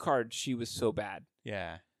cue cards. She was so bad.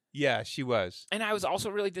 Yeah. Yeah, she was. And I was also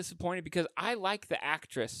really disappointed because I like the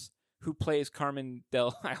actress who plays Carmen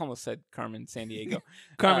I almost said Carmen Sandiego.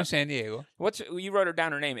 Carmen Sandiego. You wrote her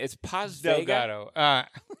down her name. It's Paz Delgado. Vega.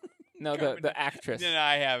 No, the actress. No,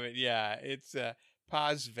 I haven't. Yeah, it's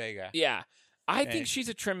Paz Vega. Yeah. I think she's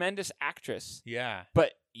a tremendous actress. Yeah.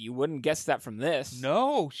 But you wouldn't guess that from this.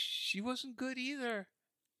 No, she wasn't good either.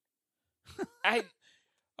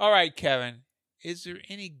 All right, Kevin. is there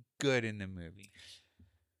any good in the movie?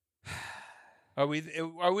 Are we at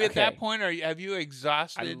Okay. that point? Have you I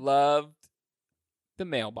exhausted? loved the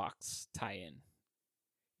mailbox tie-in.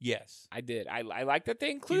 Yes. I did. I like that they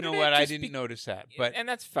You included know it what? I just didn't notice that, but and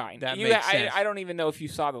that's fine. that You- makes sense. I don't even know if you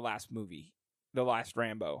saw the last movie, the last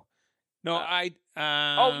Rambo. no,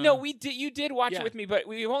 Oh no, we did. You did watch yeah. it with me, but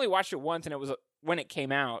we only watched it once, and it was when it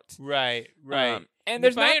came out. right. And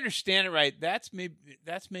there's if I not. understand it right, that's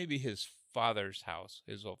maybe his father's house,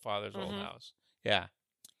 his old father's old Mhm. house. Yeah.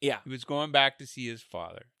 Yeah. He was going back to see his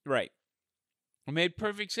father. Right. It made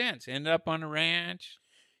perfect sense. Ended up on a ranch.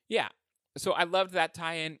 Yeah. So I loved that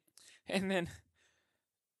tie-in, and then.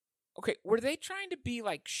 Okay, were they trying to be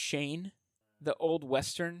like Shane, the old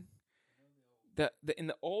western? The in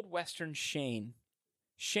the old western Shane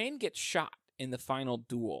gets shot in the final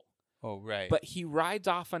duel. Oh, right. But he rides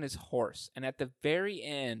off on his horse, and at the very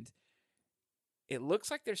end, it looks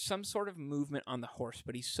like there's some sort of movement on the horse,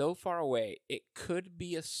 but he's so far away, it could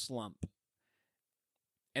be a slump.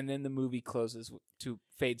 And then the movie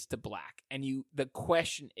fades to black, and the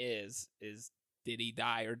question is did he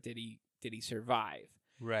die or did he survive?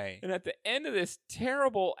 right. And at the end of this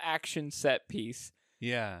terrible action set piece,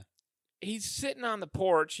 Yeah. he's sitting on the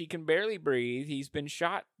porch. He can barely breathe. He's been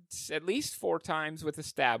shot at least 4 times with a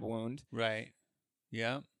stab wound. Right.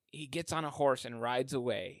 Yeah. He gets on a horse and rides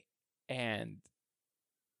away. And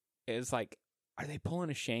is like, are they pulling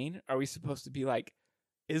a Shane? Are we supposed to be like,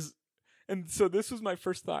 and so this was my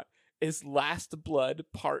first thought. Is Last Blood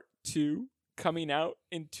Part 2 coming out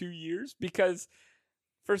in 2 years? Because,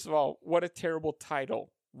 first of all, what a terrible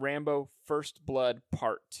title. Rambo First Blood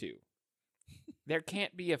Part 2. There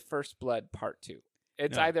can't be a First Blood Part 2.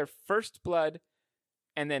 It's No. either First Blood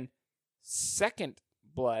and then Second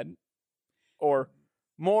Blood, or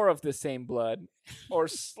more of the same blood, or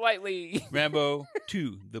slightly, Rambo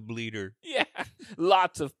 2, The Bleeder. yeah,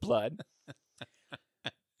 lots of blood.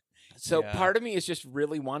 So Yeah. part of me is just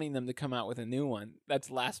really wanting them to come out with a new one. That's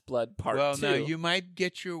Last Blood Part 2. Well, now you might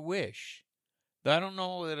get your wish. I don't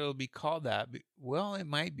know that it'll be called that. Well, it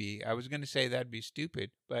might be. I was going to say that'd be stupid,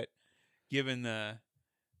 but given the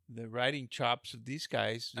writing chops of these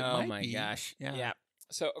guys, it Oh might my be. gosh. Yeah.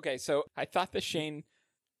 So okay, so I thought the Shane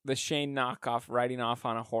knockoff riding off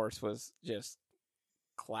on a horse was just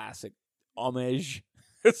classic homage.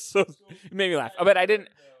 So it made me laugh. But I didn't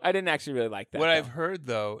actually really like that. What though. I've heard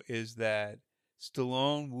though is that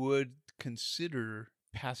Stallone would consider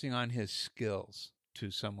passing on his skills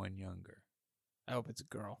to someone younger. I hope it's a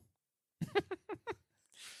girl.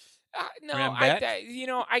 No, Rambette?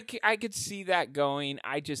 I could see that going.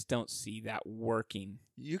 I just don't see that working.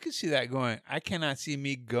 You can see that going. I cannot see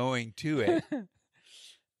me going to it.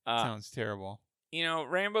 Sounds terrible.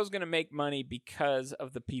 Rambo's going to make money because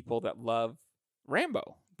of the people that love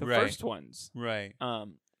Rambo, the Right. first ones. Right.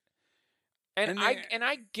 And And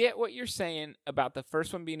I get what you're saying about the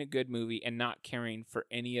first one being a good movie and not caring for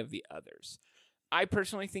any of the others. I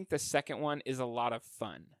personally think the second one is a lot of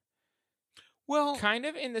fun. Well, Kind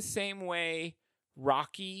of in the same way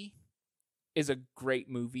Rocky is a great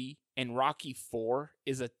movie and Rocky 4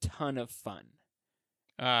 is a ton of fun.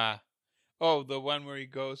 the one where he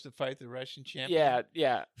goes to fight the Russian champion.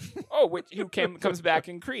 Yeah. Oh, who comes back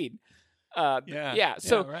in Creed. Yeah.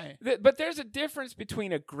 So, right. but there's a difference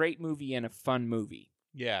between a great movie and a fun movie.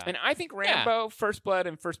 Yeah. And I think Rambo, First Blood,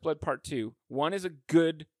 and First Blood Part 2, one is a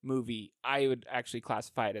good movie. I would actually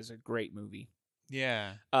classify it as a great movie.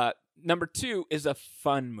 Yeah. Number 2 is a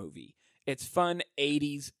fun movie. It's fun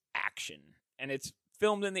 80s action. And it's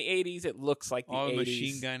filmed in the 80s. It looks like the All 80s.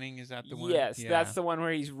 machine gunning, is that the one? Yes, Yeah. that's the one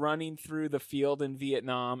where he's running through the field in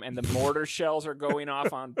Vietnam and the mortar shells are going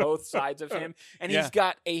off on both sides of him. And Yeah. he's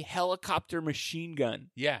got a helicopter machine gun.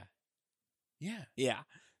 Yeah. Yeah. Yeah.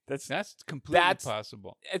 That's completely That's-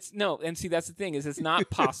 possible. And see, that's the thing, is it's not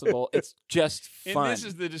possible. It's just fun. And this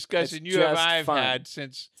is the discussion It's you and just I've fun. had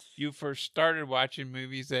since you first started watching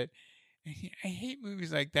movies, that I hate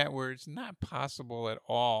movies like that where it's not possible at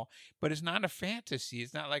all, but it's not a fantasy.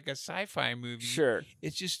 It's not like a sci-fi movie. Sure.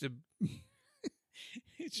 It's just a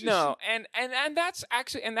it's just, No, and that's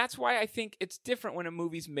actually, and that's why I think it's different when a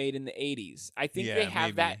movie's made in the 80s. I think Yeah, they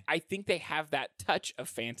have that. maybe. I think they have that touch of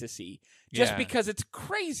fantasy just Yeah. because it's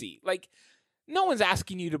crazy. Like, no one's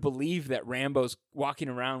asking you to believe that Rambo's walking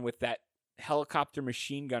around with that helicopter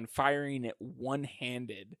machine gun firing it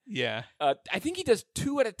one-handed. Yeah. I think he does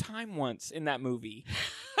 2 at a time once in that movie.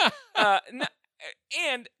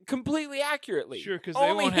 And completely accurately. Sure, 'cause they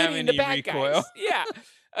Only won't have hitting the any bad recoil. guys. Yeah.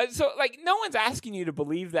 So, like, no one's asking you to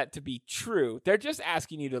believe that to be true. They're just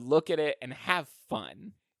asking you to look at it and have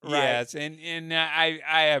fun. Right? Yes, and I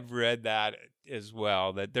have read that as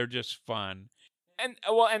well, that they're just fun.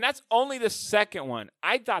 And that's only the second one.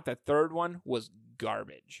 I thought the third one was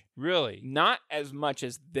garbage. Really? Not as much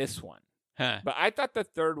as this one. Huh. But I thought the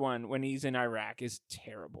third one, when he's in Iraq, is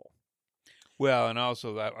terrible. Well, and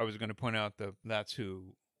also I was going to point out that's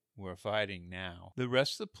who we're fighting now. The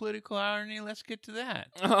rest of the political irony, let's get to that.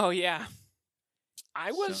 Oh, yeah.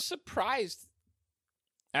 I was surprised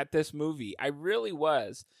at this movie. I really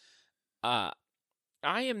was. I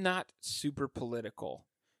am not super political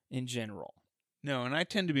in general. No, and I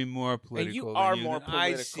tend to be more political. And you than are you. more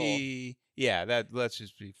I political. see. Yeah, let's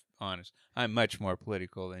just be honest. I'm much more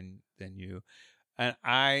political than you, and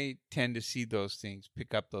I tend to see those things,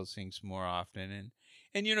 pick up those things more often,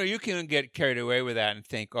 and you can get carried away with that and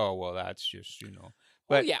think, oh well, that's just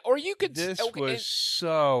But yeah, or you could. This was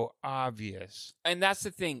so obvious, and that's the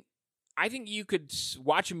thing. I think you could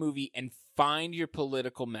watch a movie and find your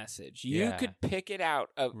political message. You could pick it out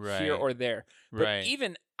of here or there. But right?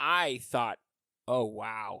 even I thought, oh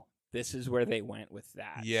wow, this is where they went with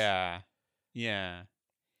that. Yeah.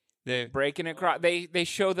 They breaking across. They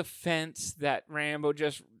show the fence that Rambo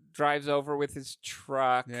just drives over with his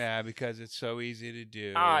truck. Yeah, because it's so easy to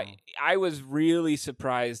do. I was really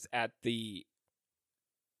surprised at the.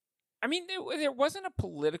 I mean, there wasn't a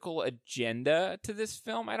political agenda to this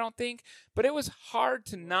film, I don't think, but it was hard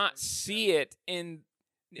to not see it in.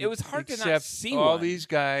 It was hard to not see all one. these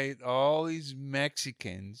guys, all these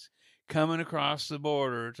Mexicans coming across the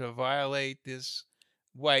border to violate this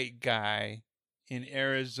white guy in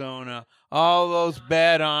Arizona, all those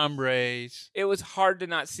bad hombres. It was hard to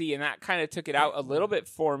not see, and that kind of took it out a little bit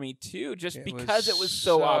for me too, just because it was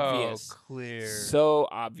so so obvious, clear, so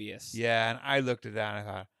obvious. Yeah, and I looked at that and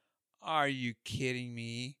I thought, "Are you kidding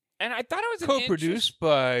me?" And I thought it was co-produced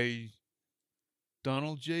by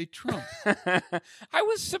Donald J. Trump. I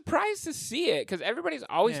was surprised to see it because everybody's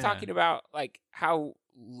always talking about like how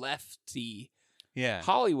lefty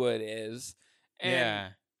Hollywood is.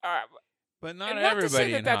 And, but not and everybody to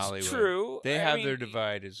say in that's Hollywood. True. They have their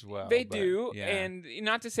divide as well. They do, and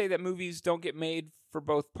not to say that movies don't get made for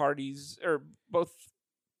both parties or both.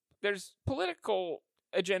 There's political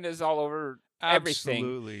agendas all over everything.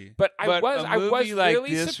 Absolutely. But I was like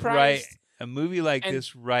really this, surprised. A movie like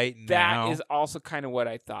this right now. That is also kind of what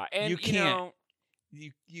I thought. And you can't.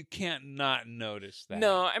 You can't not notice that.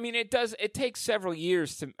 No, I mean it does. It takes several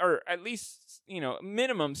years to, or at least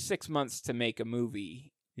minimum 6 months to make a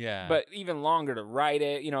movie. Yeah. But even longer to write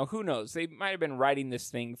it. Who knows? They might have been writing this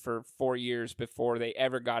thing for 4 years before they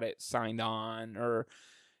ever got it signed on, or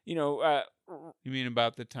you mean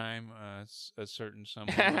about the time a certain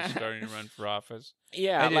someone was starting to run for office?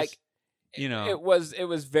 Yeah, it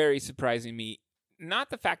was very surprising me.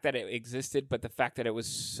 Not the fact that it existed, but the fact that it was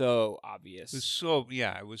so obvious. It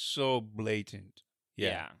was so blatant.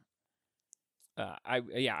 Yeah.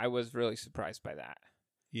 I was really surprised by that.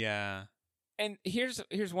 Yeah. And here's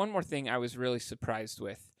one more thing I was really surprised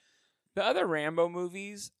with. The other Rambo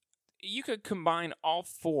movies, you could combine all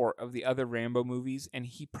 4 of the other Rambo movies, and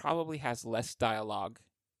he probably has less dialogue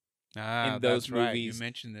in those movies. Right. You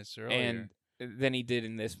mentioned this earlier. Than he did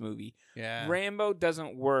in this movie. Yeah. Rambo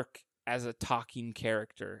doesn't work as a talking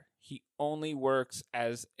character. He only works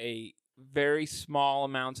as a very small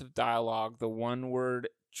amounts of dialogue, the one-word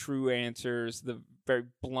true answers, the very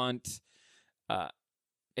blunt.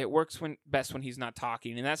 It works best when he's not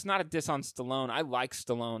talking, and that's not a diss on Stallone. I like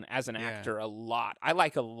Stallone as an actor a lot. I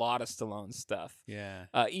like a lot of Stallone stuff. Yeah.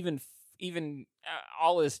 Even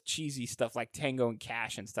all his cheesy stuff like Tango and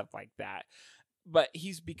Cash and stuff like that. But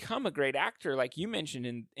he's become a great actor, like you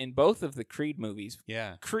mentioned in both of the Creed movies.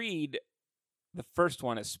 Yeah. Creed, the first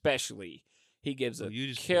one especially, he gives a you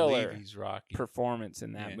just killer he's Rocky. performance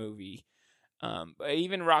in that movie. But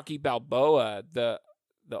even Rocky Balboa, the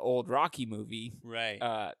old Rocky movie,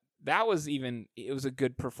 right? It was a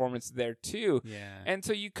good performance there too. Yeah. And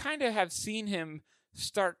so you kind of have seen him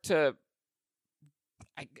start to.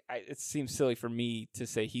 It seems silly for me to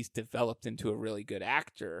say he's developed into a really good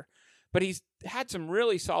actor. But he's had some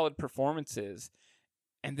really solid performances,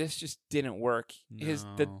 and this just didn't work. No.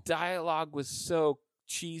 The dialogue was so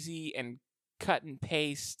cheesy and cut and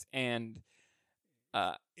paste, and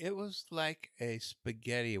it was like a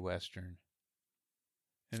spaghetti western.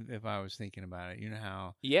 If I was thinking about it, you know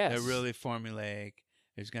how they're really formulaic.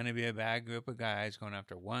 There's going to be a bad group of guys going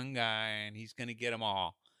after one guy, and he's going to get them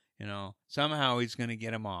all. Somehow he's going to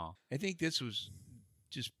get them all. I think this was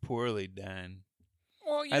just poorly done.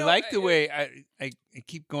 Well, I like the way I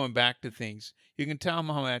keep going back to things. You can tell how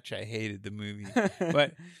much I hated the movie.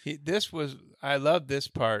 But I love this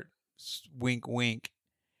part, wink, wink.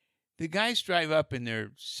 The guys drive up in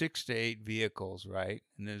their 6 to 8 vehicles, right?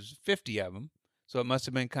 And there's 50 of them. So it must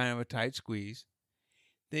have been kind of a tight squeeze.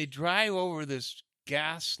 They drive over this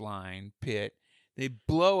gas line pit. They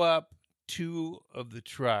blow up 2 of the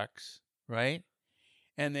trucks, right?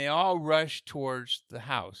 And they all rush towards the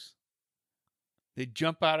house. They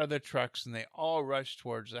jump out of the trucks and they all rush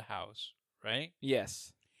towards the house, right?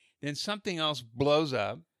 Yes. Then something else blows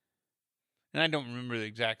up. And I don't remember the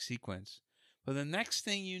exact sequence. But the next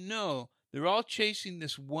thing you know, they're all chasing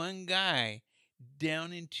this one guy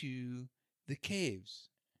down into the caves.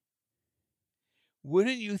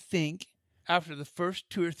 Wouldn't you think after the first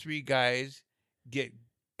 2 or 3 guys get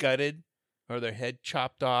gutted or their head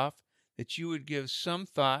chopped off that you would give some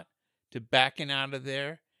thought to backing out of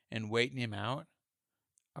there and waiting him out?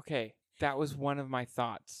 Okay, that was one of my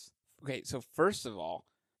thoughts. Okay, so first of all,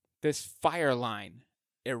 this fire line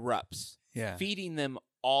erupts, Yeah. feeding them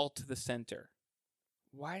all to the center.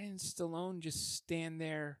 Why didn't Stallone just stand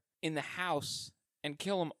there in the house and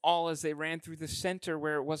kill them all as they ran through the center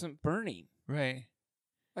where it wasn't burning? Right.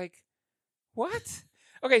 Like, what?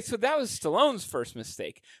 Okay, so that was Stallone's first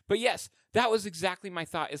mistake. But yes, that was exactly my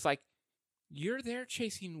thought. It's like, you're there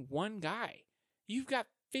chasing one guy. You've got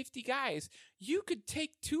 50 guys. You could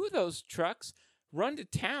take 2 of those trucks, run to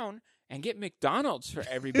town, and get McDonald's for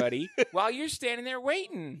everybody while you're standing there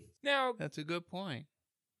waiting. Now, That's a good point.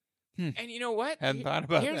 and you know what? Hadn't thought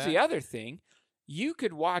about Here's that. the other thing. You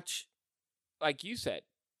could watch, like you said,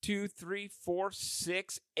 2, 3, 4,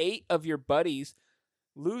 6, 8 of your buddies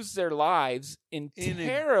lose their lives in In a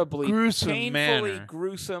terribly, gruesome painfully manner.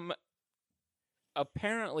 gruesome,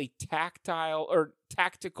 apparently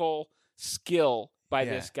tactical skill by Yeah.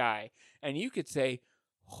 this guy. And you could say,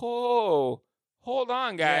 oh, hold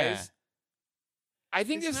on, guys. Yeah. I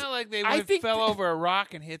think It's this not like they I went, think fell th- over a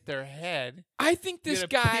rock and hit their head. I think this Get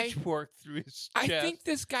a guy pitchfork through his I chest. think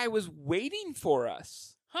this guy was waiting for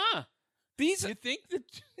us. Huh? These You think that?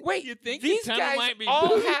 Wait, you think these the tunnel guys might be all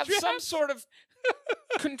booby have some trapped? sort of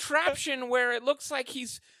contraption where it looks like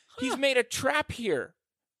he's made a trap here.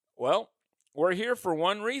 Well, we're here for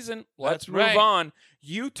one reason. Let's That's move right. on.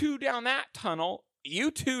 You 2 down that tunnel, you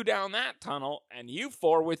 2 down that tunnel, and you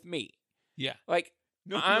 4 with me. Yeah. Like,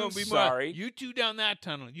 No, I'm no, be more. sorry. You 2 down that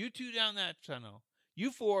tunnel. You 2 down that tunnel.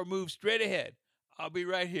 You 4 move straight ahead. I'll be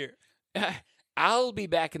right here. I'll be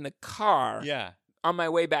back in the car Yeah. on my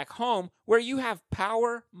way back home where you have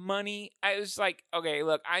power, money. I was like, okay,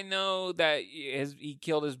 look, I know that he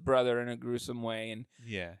killed his brother in a gruesome way and,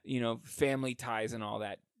 Yeah. family ties and all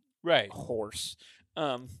that Right. horse.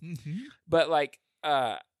 Mm-hmm. But like,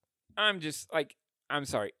 I'm just like, I'm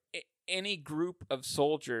sorry. Any group of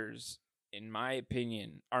soldiers, in my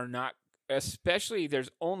opinion, are not, especially there's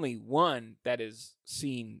only one that is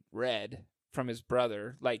seeing red from his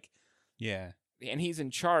brother. Like, Yeah. and he's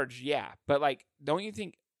in charge, yeah. But like, don't you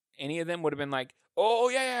think any of them would have been like, oh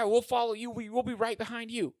yeah, we'll follow you. We'll be right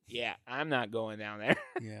behind you. Yeah, I'm not going down there.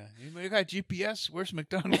 Yeah. Anybody got GPS? Where's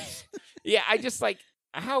McDonald's? Yeah, I just like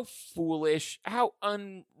how foolish, how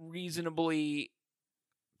unreasonably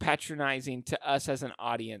patronizing to us as an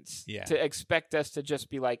audience Yeah. to expect us to just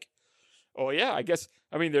be like, oh yeah,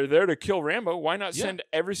 I mean they're there to kill Rambo. Why not Yeah. send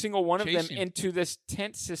every single one of them Chase him. into this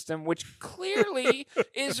tent system, which clearly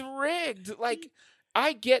is rigged? Like,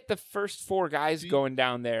 I get the first 4 guys See, going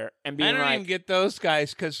down there and I being don't like, even get those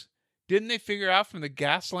guys because didn't they figure out from the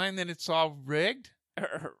gas line that it's all rigged?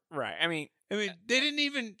 right. I mean, I mean, they didn't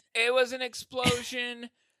even. it was an explosion.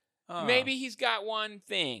 Oh. Maybe he's got one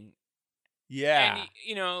thing. Yeah.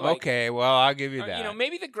 And, like, Okay. Well, I'll give you that.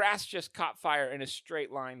 maybe the grass just caught fire in a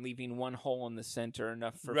straight line, leaving one hole in the center,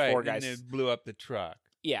 enough for right. 4 guys. And it blew up the truck.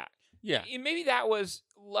 Yeah. Yeah. Maybe that was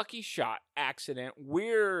lucky shot, accident.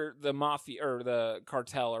 We're the mafia or the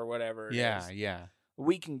cartel or whatever it Yeah. is. Yeah.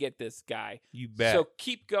 We can get this guy. You bet. So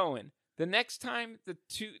keep going. The next time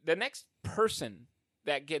the next person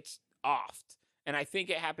that gets offed, and I think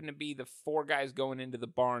it happened to be the 4 guys going into the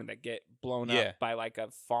barn that get blown Yeah. up by like a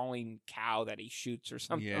falling cow that he shoots or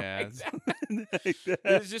something Yeah. like that. Like that.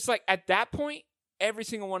 It was just like, at that point, every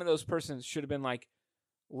single one of those persons should have been like,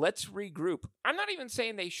 let's regroup. I'm not even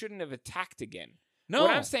saying they shouldn't have attacked again. No.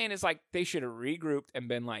 What I'm saying is like, they should have regrouped and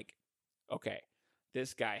been like, okay,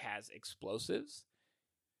 this guy has explosives.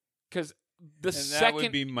 Because the and that second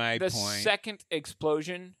would be my the point. second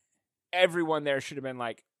explosion, everyone there should have been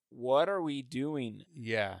like, what are we doing?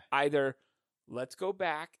 Yeah. Either let's go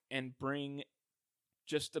back and bring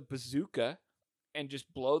just a bazooka and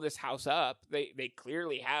just blow this house up. They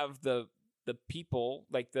clearly have the people,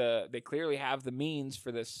 like they clearly have the means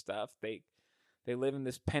for this stuff. They live in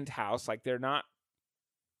this penthouse. Like they're not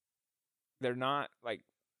like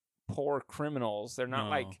poor criminals. They're not No.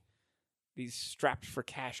 like these strapped for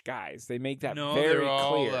cash guys. They make that No, very they're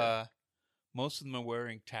all. clear. Most of them are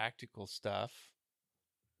wearing tactical stuff.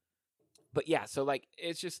 But yeah, so like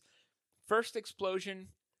it's just first explosion.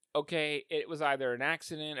 Okay, it was either an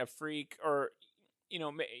accident, a freak, or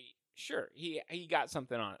sure he got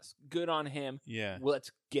something on us. Good on him. Yeah. Well,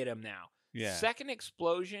 let's get him now. Yeah. Second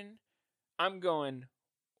explosion, I'm going,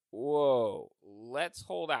 whoa, let's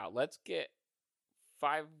hold out. Let's get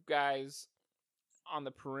 5 guys on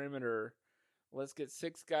the perimeter. Let's get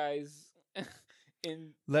 6 guys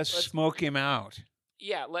in. Let's smoke him out.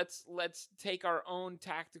 Yeah, let's take our own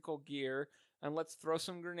tactical gear and let's throw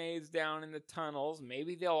some grenades down in the tunnels.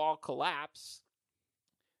 Maybe they'll all collapse.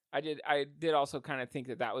 I did also kind of think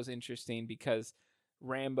that was interesting because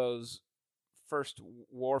Rambo's first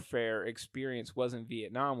warfare experience was in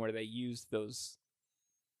Vietnam, where they used those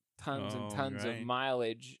tons and tons of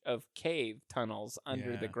mileage of cave tunnels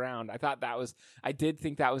under the ground. I did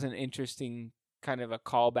think that was an interesting kind of a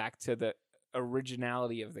callback to the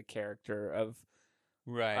originality of the character of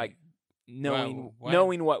like knowing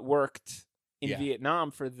what worked in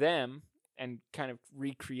Vietnam for them and kind of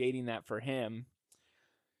recreating that for him.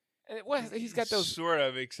 And he's got those sort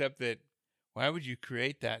of, except that why would you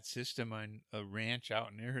create that system on a ranch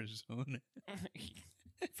out in Arizona?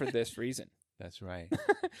 For this reason. That's right.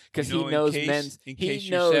 Because he knows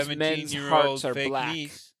men's hearts are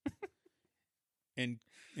black. And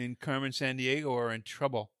Carmen Sandiego are in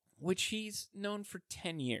trouble. Which he's known for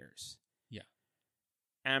 10 years. Yeah.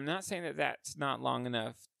 And I'm not saying that that's not long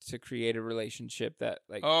enough to create a relationship that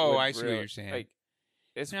like. Oh, I see what you're saying. Like,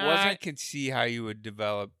 I can see how you would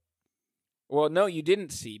develop. Well, no, you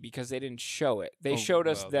didn't see because they didn't show it. They showed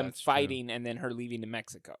us them fighting and then her leaving to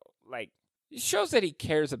Mexico. Like, it shows that he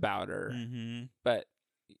cares about her, but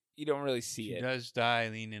you don't really see it. She does die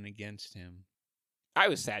leaning against him. I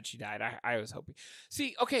was sad she died. I was hoping.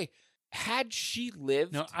 See, okay, had she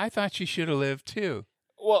lived... No, I thought she should have lived, too.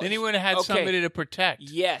 Well, then he would have had somebody to protect.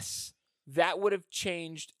 Yes. That would have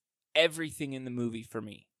changed everything in the movie for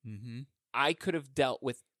me. Mm-hmm. I could have dealt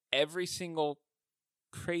with every single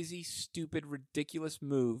crazy, stupid, ridiculous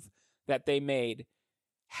move that they made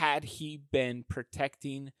had he been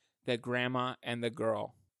protecting the grandma and the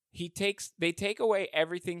girl. They take away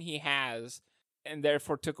everything he has and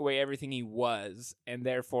therefore took away everything he was, and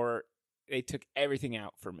therefore they took everything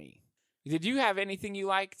out for me. Did you have anything you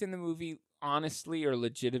liked in the movie, honestly or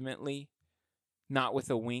legitimately? Not with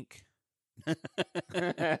a wink?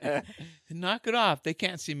 Knock it off. They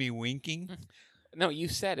can't see me winking. No, you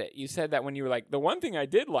said it. You said that when you were like, the one thing I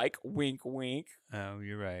did like, wink, wink. Oh,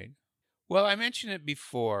 you're right. Well, I mentioned it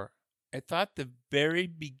before. I thought the very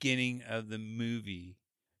beginning of the movie,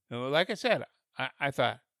 like I said, I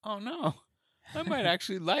thought, oh no, I might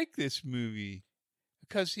actually like this movie.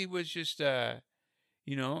 Because he was just, he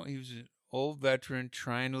was an old veteran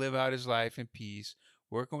trying to live out his life in peace,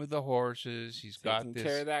 working with the horses. He's taking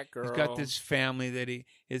care of that girl. He's got this family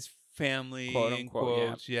his family, quote, in unquote,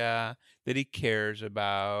 quotes, that he cares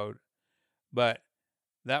about. But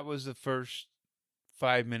that was the first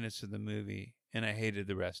 5 minutes of the movie, and I hated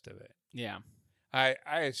the rest of it. Yeah. I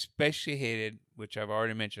especially hated, which I've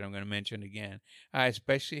already mentioned, I'm going to mention again, I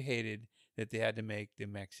especially hated that they had to make the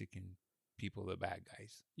Mexican people the bad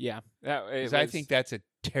guys. Yeah. Because I think that's a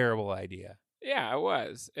terrible idea. Yeah, it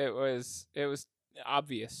was. It was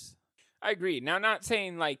obvious. I agree. Now, not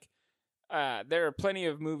saying like there are plenty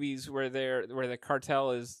of movies where the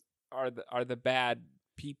cartel are the bad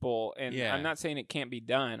people, and I'm not saying it can't be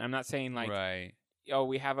done. I'm not saying like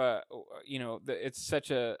we have it's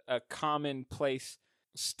such a commonplace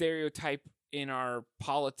stereotype in our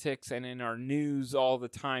politics and in our news all the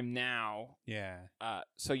time now. Yeah.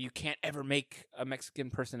 So you can't ever make a Mexican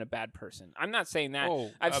person a bad person. I'm not saying that.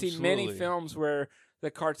 Oh, I've seen many films where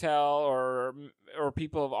the cartel or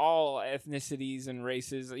people of all ethnicities and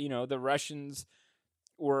races, the Russians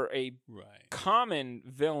were a common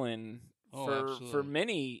villain for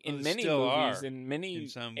many movies in many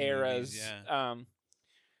eras. Movies, yeah.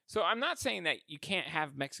 So I'm not saying that you can't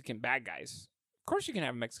have Mexican bad guys. Of course you can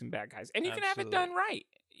have Mexican bad guys. And you can have it done right.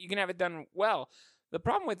 You can have it done well. The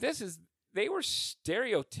problem with this is they were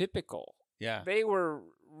stereotypical. Yeah. They were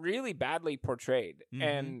really badly portrayed. Mm-hmm.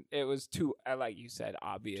 And it was too, like you said,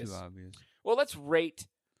 obvious. Too obvious. Well, let's rate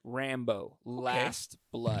Rambo, Last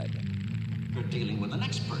Blood. You're dealing with an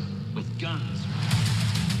expert with guns,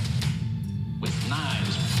 with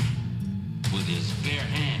knives, with his bare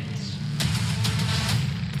hands.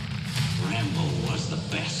 Rambo was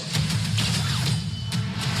the best.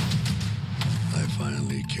 I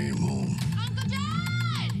finally came home. Uncle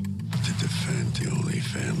Dad! To defend the only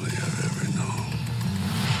family I've ever known.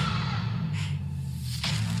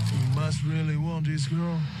 You must really want this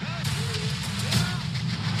girl.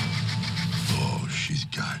 All she's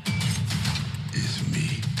got is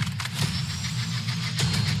me.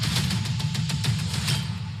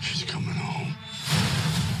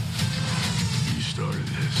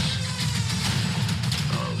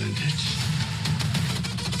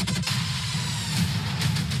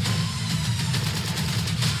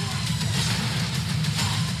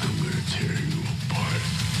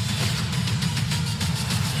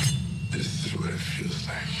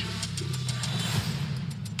 fashion.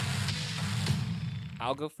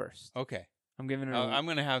 I'll go first. Okay. I'm giving it. I'm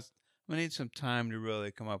gonna need some time to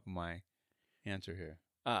really come up with my answer here.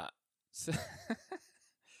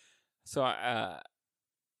 So I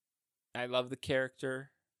love the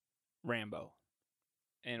character Rambo,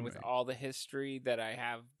 and with Right. all the history that I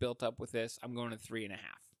have built up with this, I'm going to 3.5.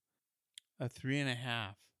 A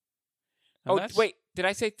 3.5. Oh wait, did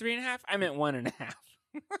I say 3.5? I meant 1.5.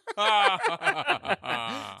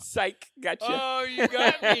 Psych, gotcha. Oh, you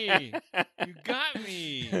got me. You got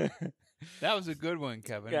me. That was a good one,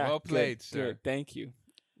 Kevin. Yeah, Well played, good, sir. Good, thank you.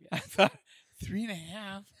 I thought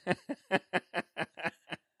 3.5.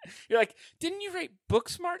 You're like, didn't you rate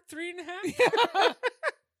Booksmart 3.5?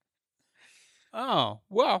 Oh,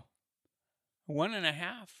 well, 1.5.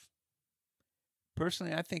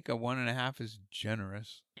 Personally, I think a 1.5 is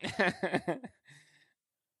generous.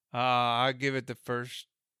 I'll give it the first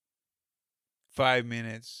 5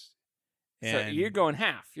 minutes. So And you're going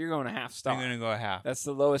half. You're going a half star. I'm going to go a half. That's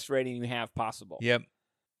the lowest rating you have possible. Yep.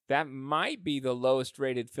 That might be the lowest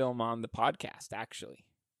rated film on the podcast, actually.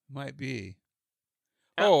 Might be.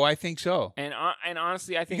 Oh, I think so. And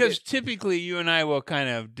honestly, I think Because typically you and I will kind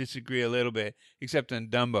of disagree a little bit, except on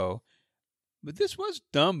Dumbo. But this was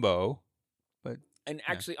Dumbo.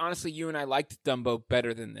 actually, honestly, you and I liked Dumbo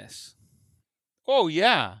better than this. Oh,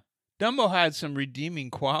 yeah. Dumbo had some redeeming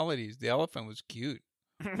qualities. The elephant was cute.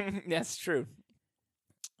 That's true.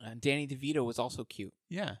 Danny DeVito was also cute.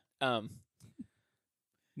 Yeah.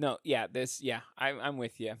 No, yeah, I'm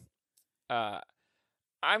with you.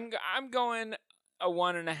 I'm going a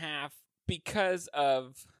 1.5 because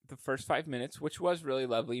of the first 5 minutes, which was really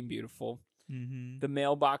lovely and beautiful. Mm-hmm. The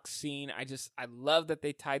mailbox scene, I love that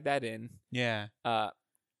they tied that in. Yeah.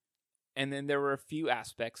 And then there were a few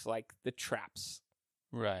aspects like the traps.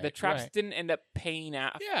 Right. The traps right. didn't end up paying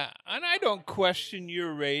out. Yeah, and I don't question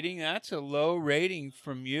your rating. That's a low rating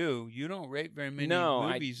from you. You don't rate very many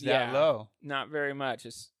movies that low. Not very much,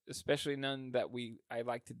 especially none that I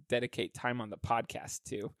like to dedicate time on the podcast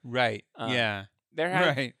to. Right. Yeah.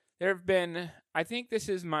 There have been, I think this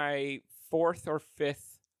is my 4th or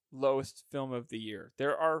 5th lowest film of the year.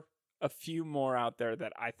 There are a few more out there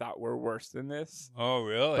that I thought were worse than this. Oh,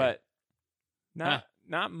 really? But not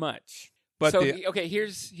much. But so,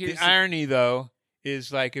 here's the irony, though,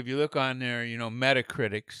 is like if you look on there,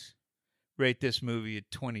 Metacritics rate this movie at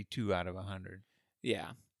 22 out of 100.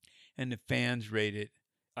 Yeah. And the fans rate it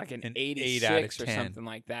like an 86 out of 86 or 10. something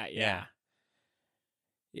like that. Yeah.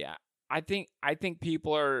 I think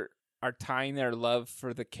people are tying their love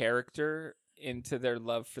for the character into their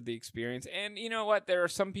love for the experience. And you know what? There are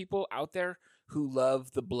some people out there who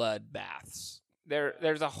love the blood baths.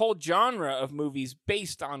 There's a whole genre of movies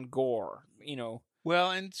based on gore, Well,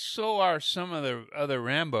 and so are some of the other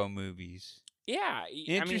Rambo movies. Yeah.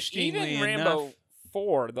 Interestingly even Rambo enough,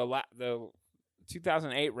 4, the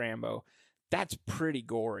 2008 Rambo, that's pretty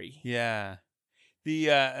gory. Yeah. The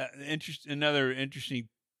another interesting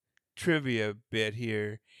trivia bit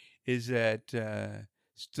here is that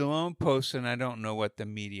Stallone posted, and I don't know what the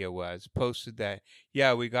media was, posted that,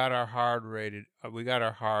 we got our hard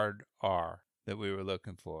R that we were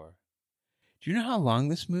looking for. Do you know how long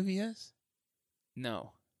this movie is?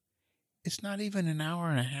 No. It's not even an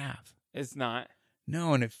hour and a half. It's not.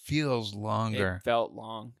 No, and it feels longer. It felt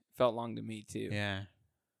long. It felt long to me, too. Yeah.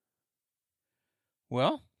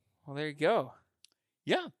 Well, there you go.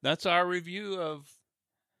 Yeah, that's our review of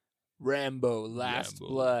Rambo: Last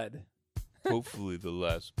Blood. Hopefully the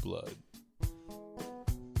last blood.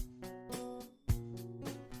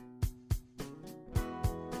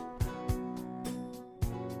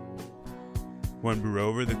 One Brew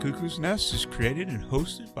Over the Cuckoo's Nest is created and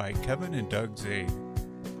hosted by Kevin and Doug Zaid.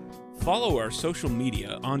 Follow our social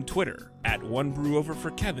media on Twitter at One Brew Over for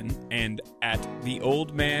Kevin and at The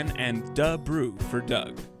Old Man and Duh Brew for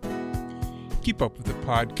Doug. Keep up with the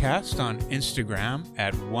podcast on Instagram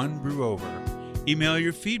at One Brew Over. Email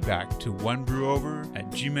your feedback to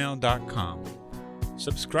onebrewover@gmail.com.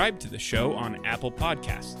 Subscribe to the show on Apple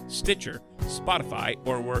Podcasts, Stitcher, Spotify,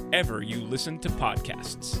 or wherever you listen to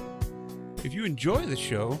podcasts. If you enjoy the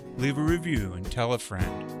show, leave a review and tell a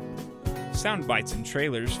friend. Sound bites and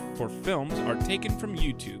trailers for films are taken from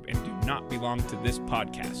YouTube and do not belong to this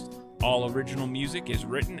podcast. All original music is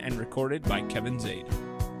written and recorded by Kevin Zaid.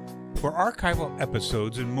 For archival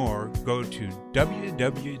episodes and more, go to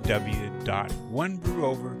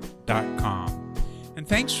www.onebrewover.com. And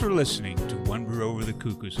thanks for listening to One Brew Over the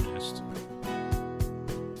Cuckoo's Nest.